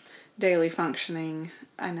of daily functioning,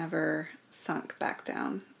 I never sunk back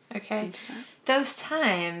down. Okay. Those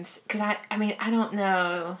times, because I mean, I don't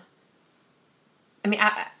know. I mean,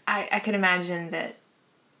 I could imagine that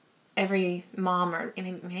every mom, or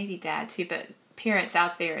maybe dad too, but parents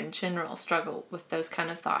out there in general struggle with those kind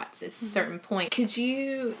of thoughts at a certain point. Could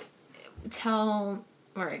you tell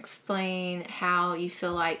or explain how you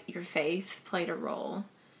feel like your faith played a role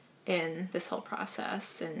in this whole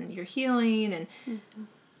process and your healing? And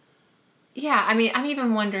yeah, I mean, I'm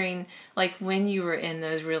even wondering, like, when you were in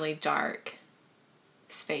those really dark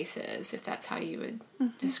spaces, if that's how you would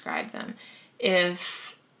describe them,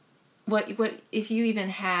 if you even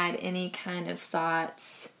had any kind of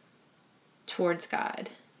thoughts towards God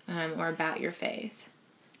or about your faith?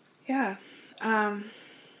 Yeah.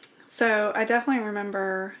 So I definitely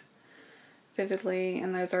remember vividly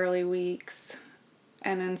in those early weeks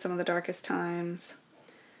and in some of the darkest times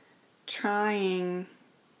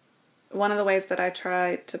one of the ways that I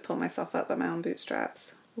tried to pull myself up by my own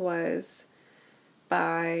bootstraps was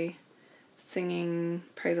by singing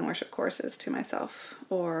praise and worship choruses to myself,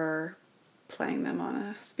 or playing them on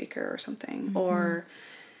a speaker or something, or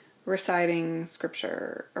reciting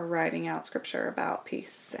scripture or writing out scripture about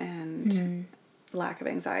peace and lack of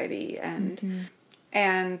anxiety.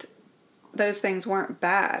 And those things weren't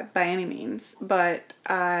bad by any means, but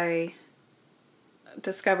I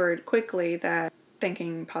discovered quickly that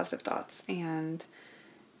thinking positive thoughts and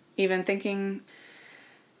even thinking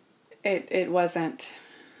it wasn't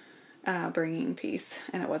bringing peace,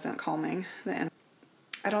 and it wasn't calming then.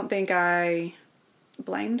 I don't think I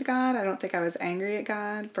blamed God. I don't think I was angry at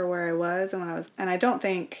God for where I was and I don't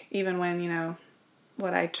think even when, you know,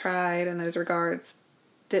 what I tried in those regards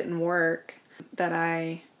didn't work, that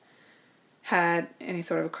I had any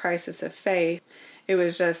sort of crisis of faith. It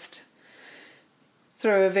was just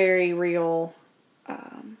sort of a very real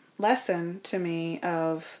lesson to me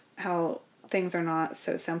of how things are not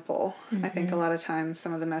so simple. I think a lot of times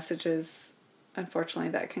some of the messages,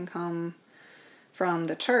 unfortunately, that can come from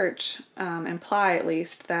the church imply at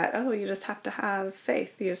least that, oh, you just have to have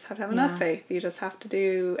faith. You just have to have enough faith. You just have to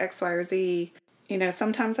do X, Y, or Z. You know,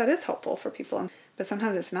 sometimes that is helpful for people, but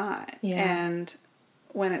sometimes it's not. Yeah. And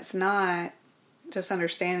when it's not, just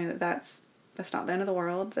understanding that that's not the end of the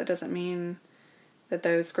world. That doesn't mean that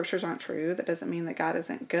those scriptures aren't true. That doesn't mean that God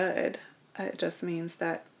isn't good. It just means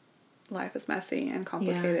that life is messy and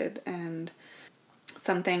complicated, and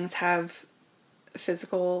some things have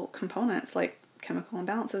physical components, like chemical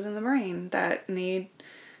imbalances in the brain, that need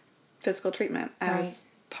physical treatment as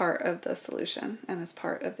part of the solution and as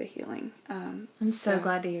part of the healing. I'm so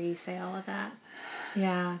glad to hear you say all of that.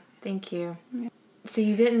 Yeah, thank you. Yeah. So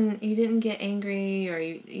you didn't get angry, or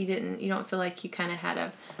you don't feel like you kind of had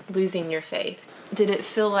a losing your faith. Did it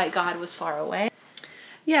feel like God was far away?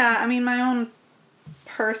 Yeah, I mean, my own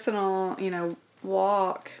personal, you know,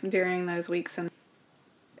 walk during those weeks and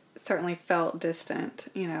certainly felt distant,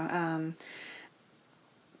 you know,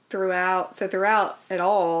 throughout it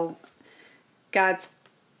all, God's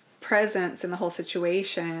presence in the whole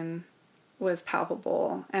situation was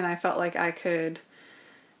palpable, and I felt like I could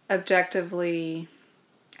objectively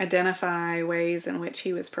identify ways in which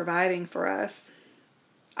he was providing for us.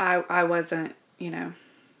 I wasn't, you know,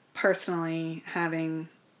 personally having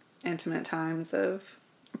intimate times of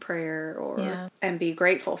prayer and be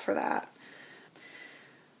grateful for that.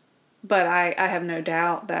 But I have no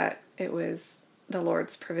doubt that it was the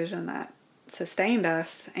Lord's provision that sustained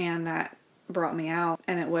us and that brought me out,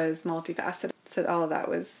 and it was multifaceted. So all of that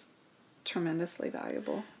was tremendously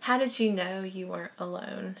valuable. How did you know you weren't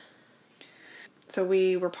alone? So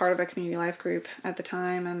we were part of a community life group at the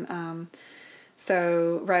time, and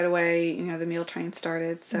so right away, the meal train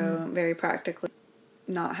started. So very practically,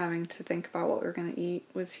 not having to think about what we were going to eat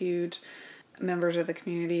was huge. Members of the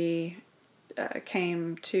community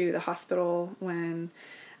came to the hospital when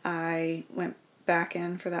I went back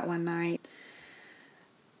in for that one night.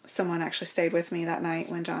 Someone actually stayed with me that night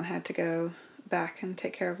when John had to go back and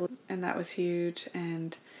take care of Luke, and that was huge.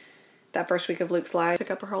 And that first week of Luke's life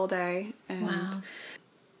took up her whole day, and Wow.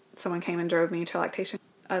 someone came and drove me to lactation.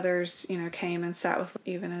 Others, came and sat with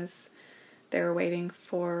even as they were waiting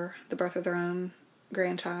for the birth of their own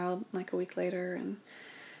grandchild, like a week later. And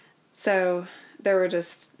so there were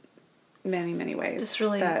just many, many ways. Just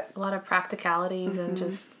really a lot of practicalities and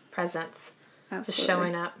just presence. Absolutely. Just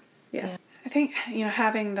showing up. Yes. Yeah. I think,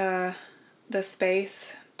 having the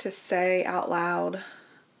space to say out loud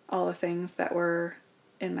all the things that were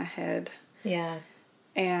in my head. Yeah.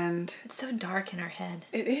 And it's so dark in our head.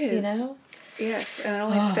 It is. Yes. And it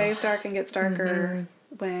only stays dark and gets darker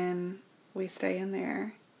when we stay in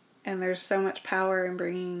there. And there's so much power in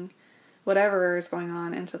bringing whatever is going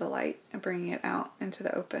on into the light and bringing it out into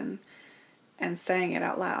the open and saying it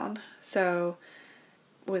out loud. So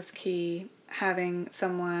was key, having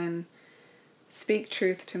someone speak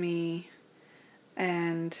truth to me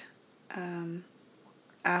and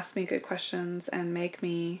ask me good questions and make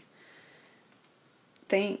me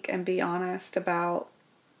think and be honest about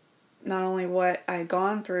not only what I had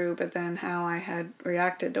gone through, but then how I had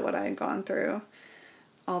reacted to what I had gone through.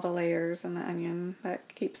 All the layers and the onion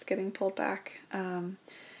that keeps getting pulled back.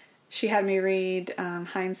 She had me read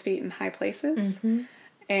Hind's Feet in High Places,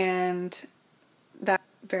 and that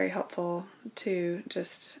very helpful to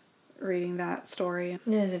just reading that story.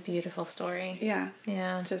 It is a beautiful story. Yeah.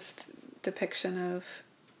 Yeah. Just depiction of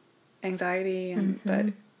anxiety and but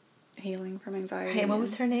healing from anxiety. Hey, what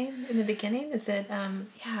was her name in the beginning? Is it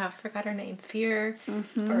I forgot her name. Fear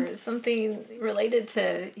or something related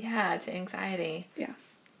to anxiety. Yeah.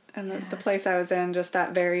 And the place I was in, just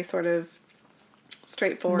that very sort of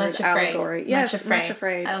straightforward allegory. Yes, Much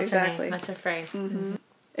Afraid. That was exactly. Her name. Much Afraid.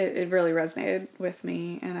 It really resonated with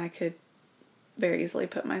me, and I could very easily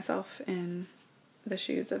put myself in the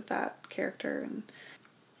shoes of that character,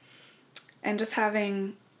 and just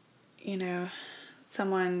having,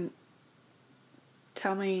 someone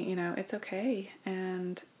tell me, it's okay,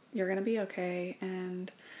 and you're gonna be okay,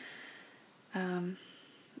 and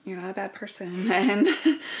you're not a bad person, and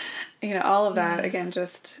all of that. Again,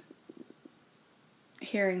 just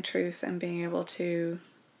hearing truth and being able to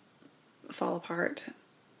fall apart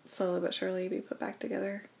slowly but surely, be put back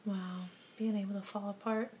together. Wow, being able to fall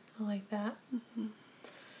apart, I like that.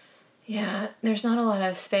 Yeah, there's not a lot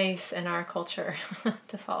of space in our culture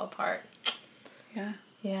to fall apart.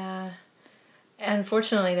 Yeah.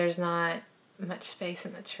 Unfortunately, there's not much space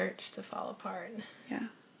in the church to fall apart.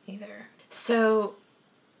 Either. So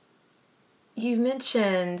you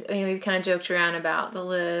mentioned, we've kind of joked around about the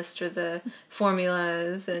list or the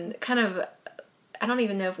formulas, and kind of, I don't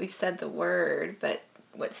even know if we've said the word, but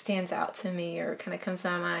what stands out to me or kind of comes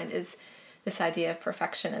to my mind is this idea of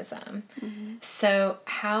perfectionism. So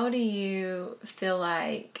how do you feel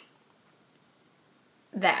like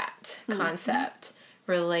that concept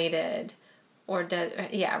related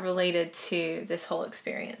to this whole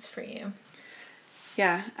experience for you?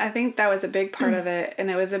 Yeah, I think that was a big part of it, and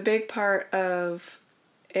it was a big part of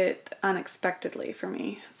it unexpectedly for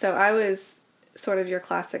me. So I was sort of your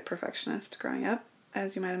classic perfectionist growing up,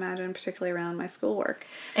 as you might imagine, particularly around my schoolwork.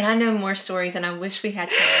 And I know more stories, and I wish we had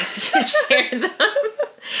time to share them.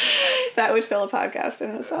 That would fill a podcast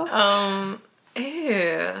in itself.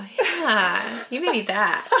 You made me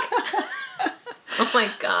back. Oh my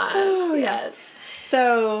gosh, yes.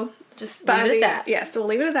 So just leave it at that. Yes, we'll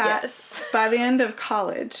leave it at that. Yes. By the end of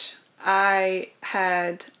college, I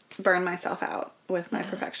had burned myself out with my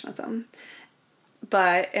perfectionism,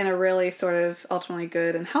 but in a really sort of ultimately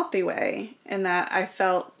good and healthy way, in that I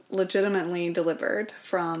felt legitimately delivered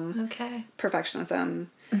from perfectionism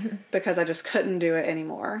because I just couldn't do it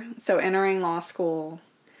anymore. So entering law school,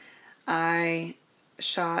 I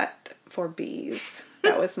shot for B's.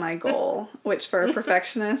 That was my goal, which for a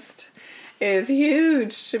perfectionist is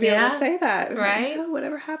huge to be able to say that. Right? Like,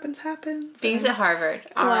 whatever happens, happens. B's at Harvard.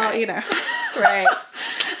 Right.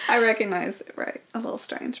 I recognize, a little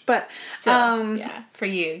strange. But, for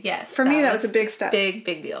you, yes. For me, that was a big step. Big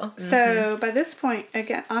deal. So, by this point,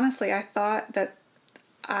 again, honestly, I thought that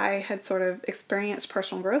I had sort of experienced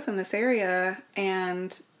personal growth in this area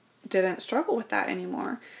and didn't struggle with that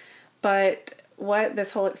anymore. But what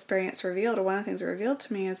this whole experience revealed, or one of the things it revealed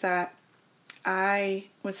to me, is that I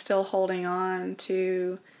was still holding on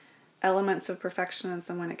to elements of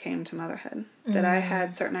perfectionism when it came to motherhood. That I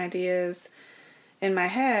had certain ideas in my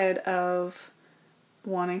head of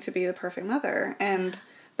wanting to be the perfect mother. And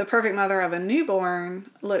the perfect mother of a newborn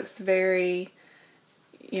looks very,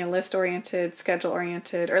 list-oriented,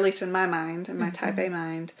 schedule-oriented, or at least in my mind, in my type A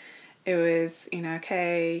mind, it was,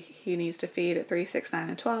 okay, he needs to feed at 3, 6, 9,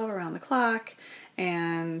 and 12 around the clock,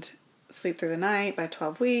 and sleep through the night by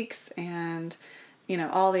 12 weeks, and,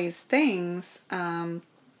 all these things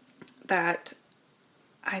that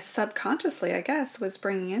I subconsciously, I guess, was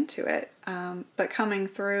bringing into it. But coming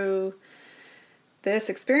through this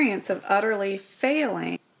experience of utterly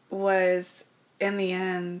failing was, in the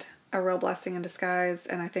end, a real blessing in disguise,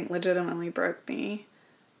 and I think legitimately broke me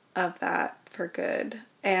of that for good.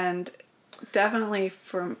 And definitely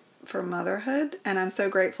for motherhood, and I'm so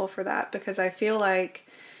grateful for that, because I feel like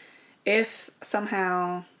if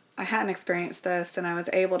somehow I hadn't experienced this and I was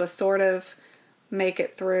able to sort of make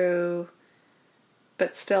it through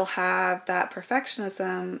but still have that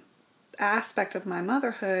perfectionism aspect of my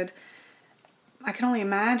motherhood, I can only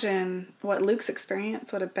imagine what Luke's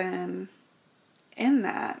experience would have been in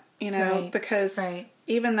that, because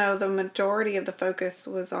even though the majority of the focus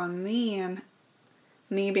was on me and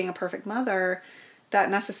me being a perfect mother, that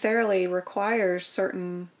necessarily requires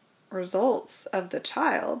certain results of the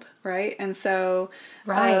child, right? And so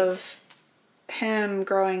of him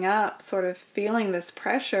growing up sort of feeling this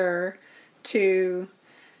pressure to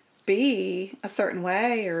be a certain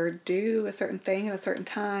way or do a certain thing at a certain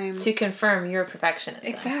time. To confirm your perfectionism.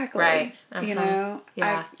 Exactly. Right.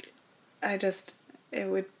 Yeah. It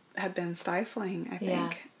would have been stifling, I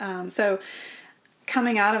think. Yeah. So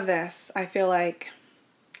coming out of this, I feel like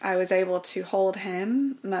I was able to hold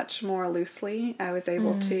him much more loosely. I was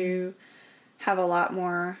able to have a lot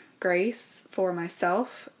more grace for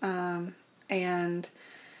myself, and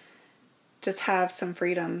just have some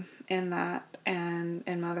freedom in that, and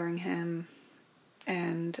in mothering him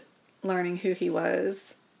and learning who he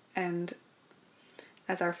was. And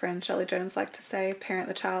as our friend Shelley Jones liked to say, parent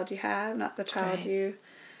the child you have, not the child you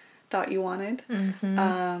thought you wanted.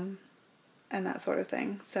 And that sort of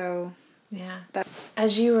thing. So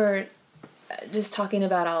as you were just talking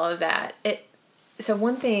about all of that, so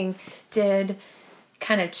one thing did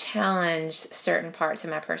kind of challenge certain parts of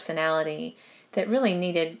my personality that really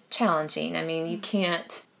needed challenging. I mean, you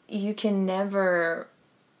can never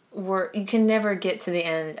get to the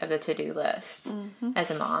end of the to-do list as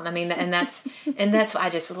a mom. I mean, and that's what I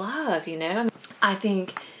just love, I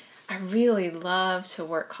think I really love to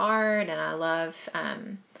work hard, and I love,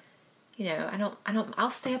 I'll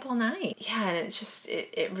stay up all night. Yeah. And it's just,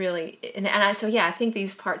 it really, I think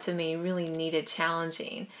these parts of me really needed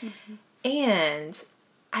challenging. And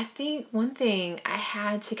I think one thing I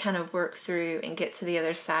had to kind of work through and get to the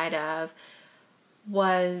other side of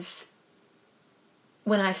was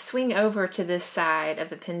when I swing over to this side of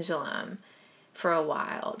the pendulum for a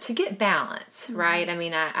while to get balance, right? I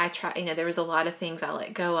mean, I try, there was a lot of things I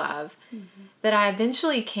let go of that I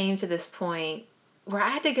eventually came to this point where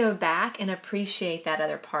I had to go back and appreciate that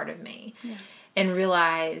other part of me and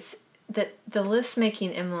realize that the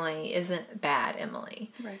list-making Emily isn't bad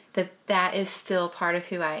Emily. Right. That is still part of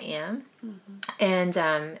who I am. And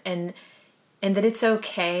that it's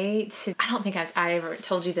okay to, I don't think I ever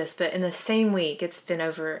told you this, but in the same week, it's been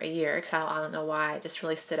over a year, because I don't know why, it just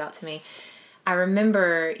really stood out to me. I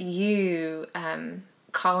remember you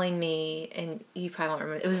calling me, and you probably won't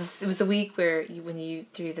remember. It was the week when you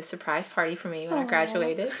threw the surprise party for me when I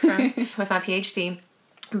graduated with my PhD.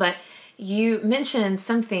 But you mentioned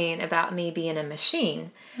something about me being a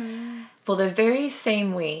machine. Well, the very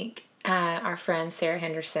same week, our friend Sarah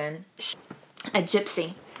Henderson, a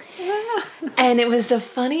gypsy. And it was the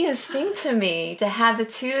funniest thing to me to have the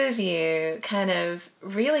two of you kind of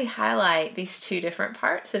really highlight these two different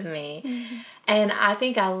parts of me. And I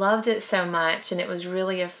think I loved it so much, and it was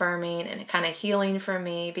really affirming and kind of healing for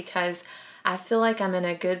me, because I feel like I'm in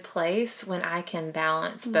a good place when I can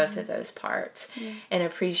balance both of those parts and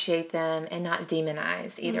appreciate them and not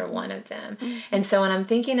demonize either one of them. And so when I'm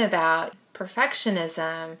thinking about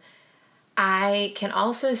perfectionism, I can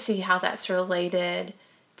also see how that's related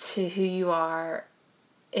to who you are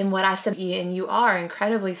and what I said. And you are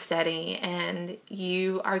incredibly steady, and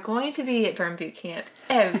you are going to be at Burn Boot Camp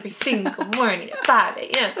every single morning at 5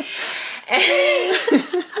 a.m.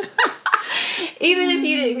 Even if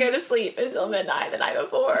you didn't go to sleep until midnight the night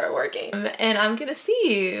before working. And I'm going to see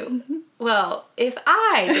you. Well, if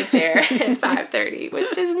I get there at 5:30,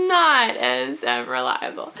 which is not as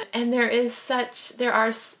reliable. And there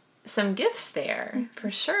are some gifts there, for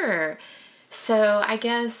sure. So I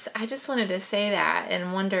guess I just wanted to say that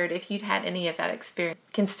and wondered if you'd had any of that experience.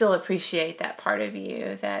 Can still appreciate that part of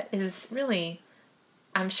you that is really,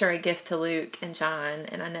 I'm sure, a gift to Luke and John,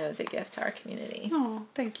 and I know is a gift to our community. Oh,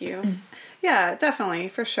 thank you. Yeah, definitely,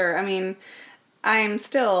 for sure. I mean, I'm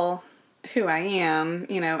still who I am,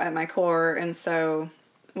 at my core, and so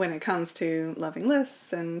when it comes to loving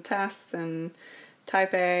lists and tasks and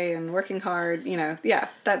type A and working hard, yeah,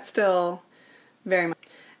 that's still very much.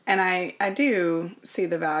 And I do see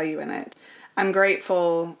the value in it. I'm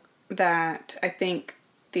grateful that I think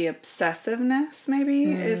the obsessiveness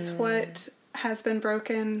maybe is what has been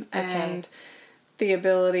broken, and the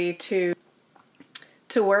ability to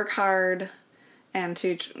work hard and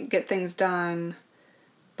to get things done,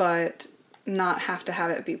 but not have to have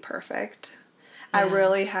it be perfect. Yeah. I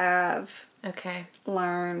really have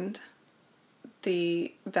learned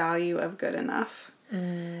the value of good enough.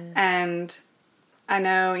 And I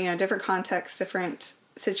know, different contexts, different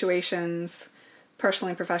situations,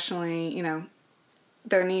 personally, professionally, you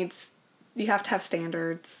have to have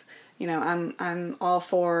standards. I'm all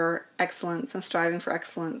for excellence and striving for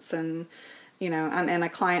excellence, and, I'm in a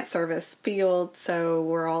client service field, so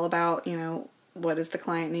we're all about, what does the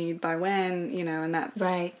client need by when, and that's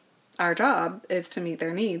right. Our job is to meet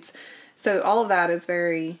their needs. So all of that is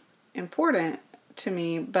very important to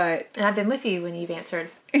me, and I've been with you when you've answered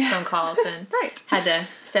phone calls and right. had to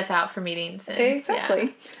step out for meetings. And,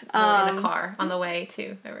 exactly. Yeah, in a car on the way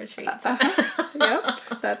to a retreat. So. Yep,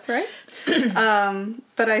 that's right.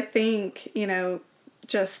 But I think,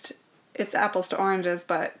 just it's apples to oranges,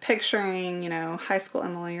 but picturing, high school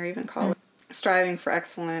Emily or even college, striving for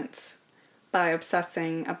excellence by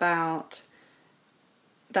obsessing about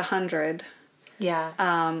the 100. Yeah.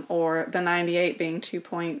 Or the 98 being 2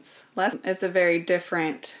 points less is a very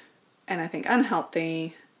different and I think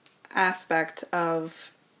unhealthy aspect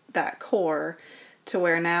of that core, to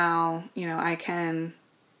where now, I can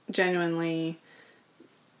genuinely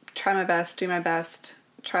try my best, do my best,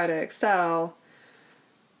 try to excel,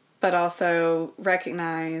 but also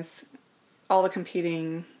recognize all the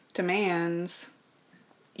competing demands.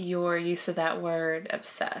 Your use of that word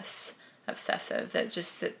obsessive,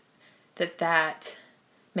 that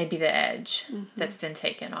may be the edge that's been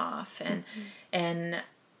taken off. And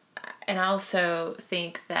I also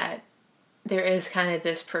think that there is kind of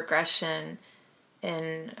this progression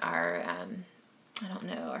in our, I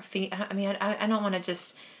don't want to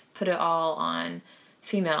just put it all on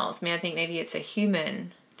females. I think maybe it's a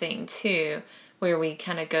human thing too, where we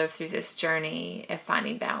kind of go through this journey of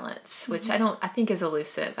finding balance, which I think is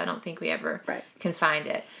elusive. I don't think we ever can find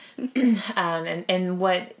it. And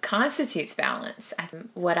what constitutes balance,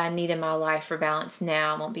 what I need in my life for balance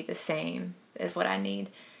now won't be the same as what I need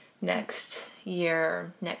next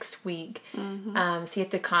year, next week. So you have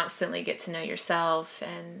to constantly get to know yourself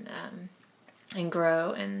and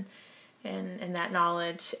grow and that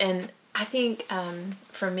knowledge. And I think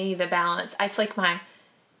for me, the balance, it's like my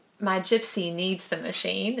gypsy needs the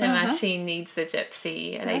machine, and my machine needs the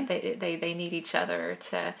gypsy. And they need each other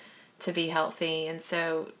to be healthy. And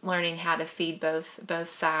so learning how to feed both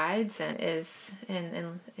sides is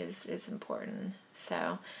important.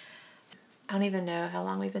 So I don't even know how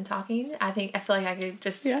long we've been talking. I feel like I could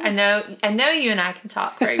just, I know you and I can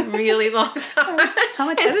talk for a really long time. How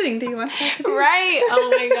much editing do you want to have to do? Right. Oh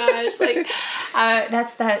my gosh.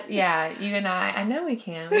 You and I know we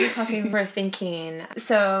can. We're talking, we're thinking.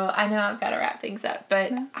 So I know I've got to wrap things up,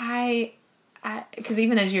 but because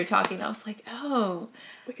even as you were talking, I was like, oh,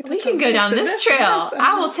 we can go down this trail.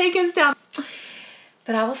 I will take us down.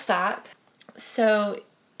 But I will stop. So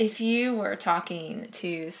if you were talking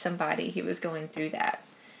to somebody who was going through that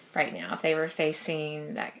right now, if they were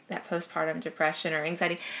facing that postpartum depression or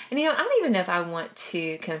anxiety, and I don't even know if I want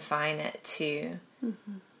to confine it to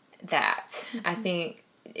that. I think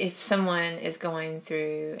if someone is going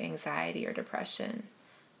through anxiety or depression,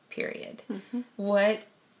 period, what,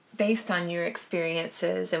 based on your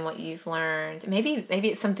experiences and what you've learned, maybe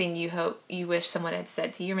it's something you wish someone had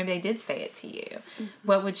said to you, or maybe they did say it to you.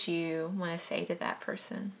 What would you want to say to that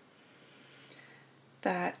person?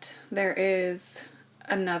 That there is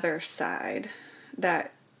another side,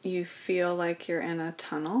 that you feel like you're in a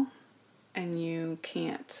tunnel and you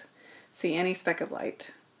can't see any speck of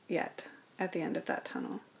light yet at the end of that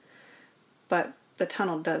tunnel. But the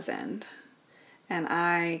tunnel does end. And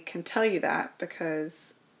I can tell you that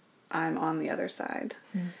because I'm on the other side.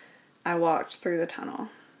 I walked through the tunnel,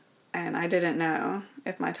 and I didn't know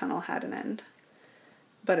if my tunnel had an end,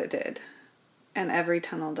 but it did. And every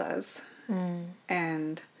tunnel does.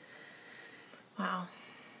 And wow,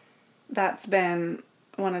 that's been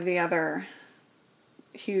one of the other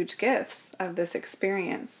huge gifts of this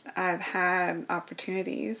experience. I've had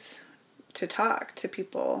opportunities to talk to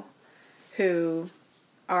people who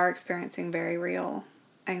are experiencing very real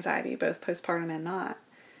anxiety, both postpartum and not.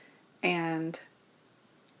 And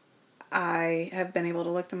I have been able to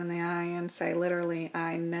look them in the eye and say, literally,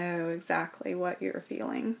 I know exactly what you're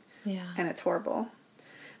feeling. Yeah. And it's horrible.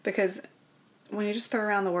 Because when you just throw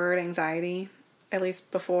around the word anxiety, at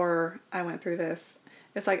least before I went through this,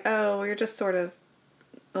 it's like, oh, you're just sort of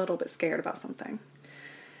a little bit scared about something.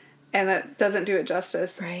 And that doesn't do it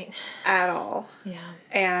justice. Right. At all. Yeah.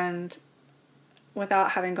 And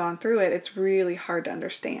without having gone through it, it's really hard to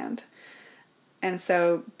understand. And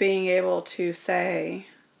so being able to say,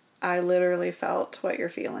 I literally felt what you're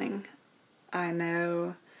feeling. I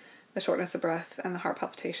know the shortness of breath and the heart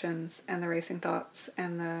palpitations and the racing thoughts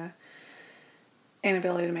and the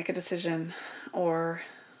inability to make a decision or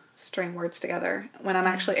string words together. When I'm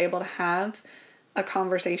actually able to have a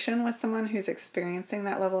conversation with someone who's experiencing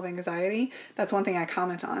that level of anxiety, that's one thing I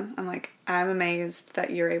comment on. I'm like, I'm amazed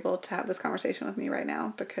that you're able to have this conversation with me right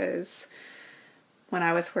now, because when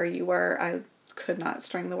I was where you were, I could not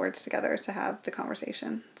string the words together to have the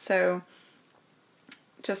conversation. So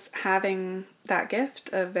just having that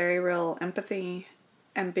gift of very real empathy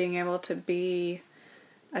and being able to be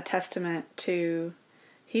a testament to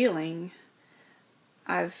healing,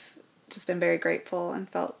 I've just been very grateful and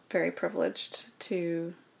felt very privileged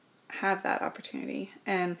to have that opportunity.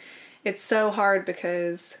 And it's so hard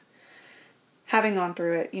because having gone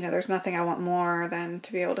through it, there's nothing I want more than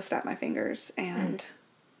to be able to snap my fingers and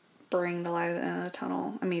bring the light at the end of the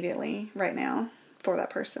tunnel immediately right now for that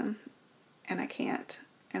person. And I can't.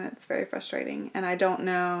 And it's very frustrating. And I don't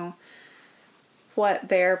know what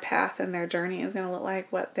their path and their journey is going to look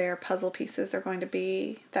like, what their puzzle pieces are going to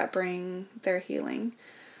be that bring their healing.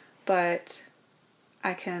 But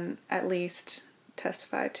I can at least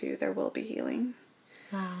testify to there will be healing.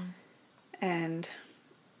 Wow. And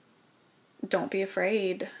don't be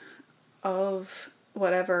afraid of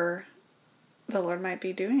whatever the Lord might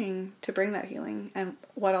be doing to bring that healing and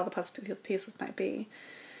what all the puzzle pieces might be.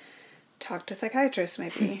 Talk to a psychiatrist,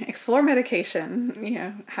 maybe. Explore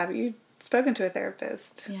medication. Have you spoken to a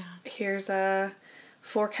therapist? Yeah. Here's a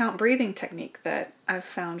 4-count breathing technique that I've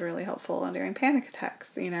found really helpful during panic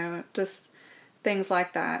attacks. Just things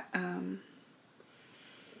like that.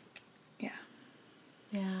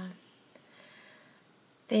 Yeah.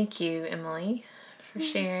 Thank you, Emily, for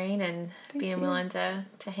sharing and being willing to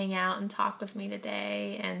hang out and talk with me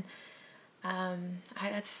today. And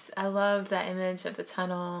I love that image of the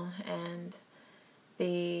tunnel and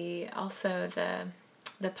the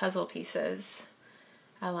puzzle pieces.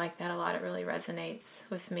 I like that a lot. It really resonates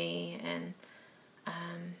with me, and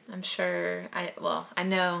I'm sure I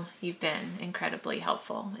know you've been incredibly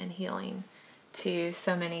helpful in healing to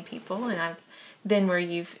so many people, and I've been where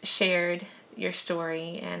you've shared your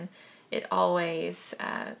story, and it always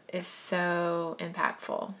is so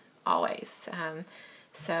impactful, always.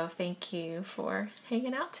 So thank you for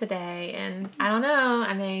hanging out today. And I don't know,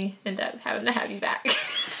 I may end up having to have you back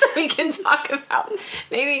so we can talk about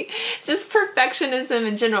maybe just perfectionism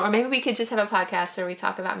in general, or maybe we could just have a podcast where we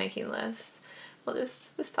talk about making lists. We'll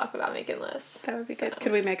just talk about making lists. That would be good.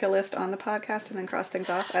 Could we make a list on the podcast and then cross things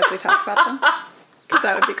off as we talk about them? Because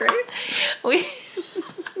that would be great.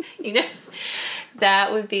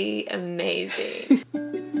 That would be amazing.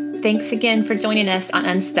 Thanks again for joining us on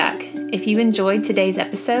Unstuck. If you enjoyed today's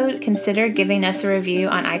episode, consider giving us a review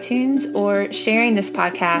on iTunes or sharing this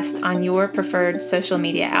podcast on your preferred social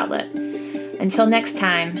media outlet. Until next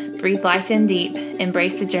time, breathe life in deep,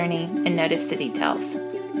 embrace the journey, and notice the details.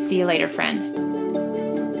 See you later, friend.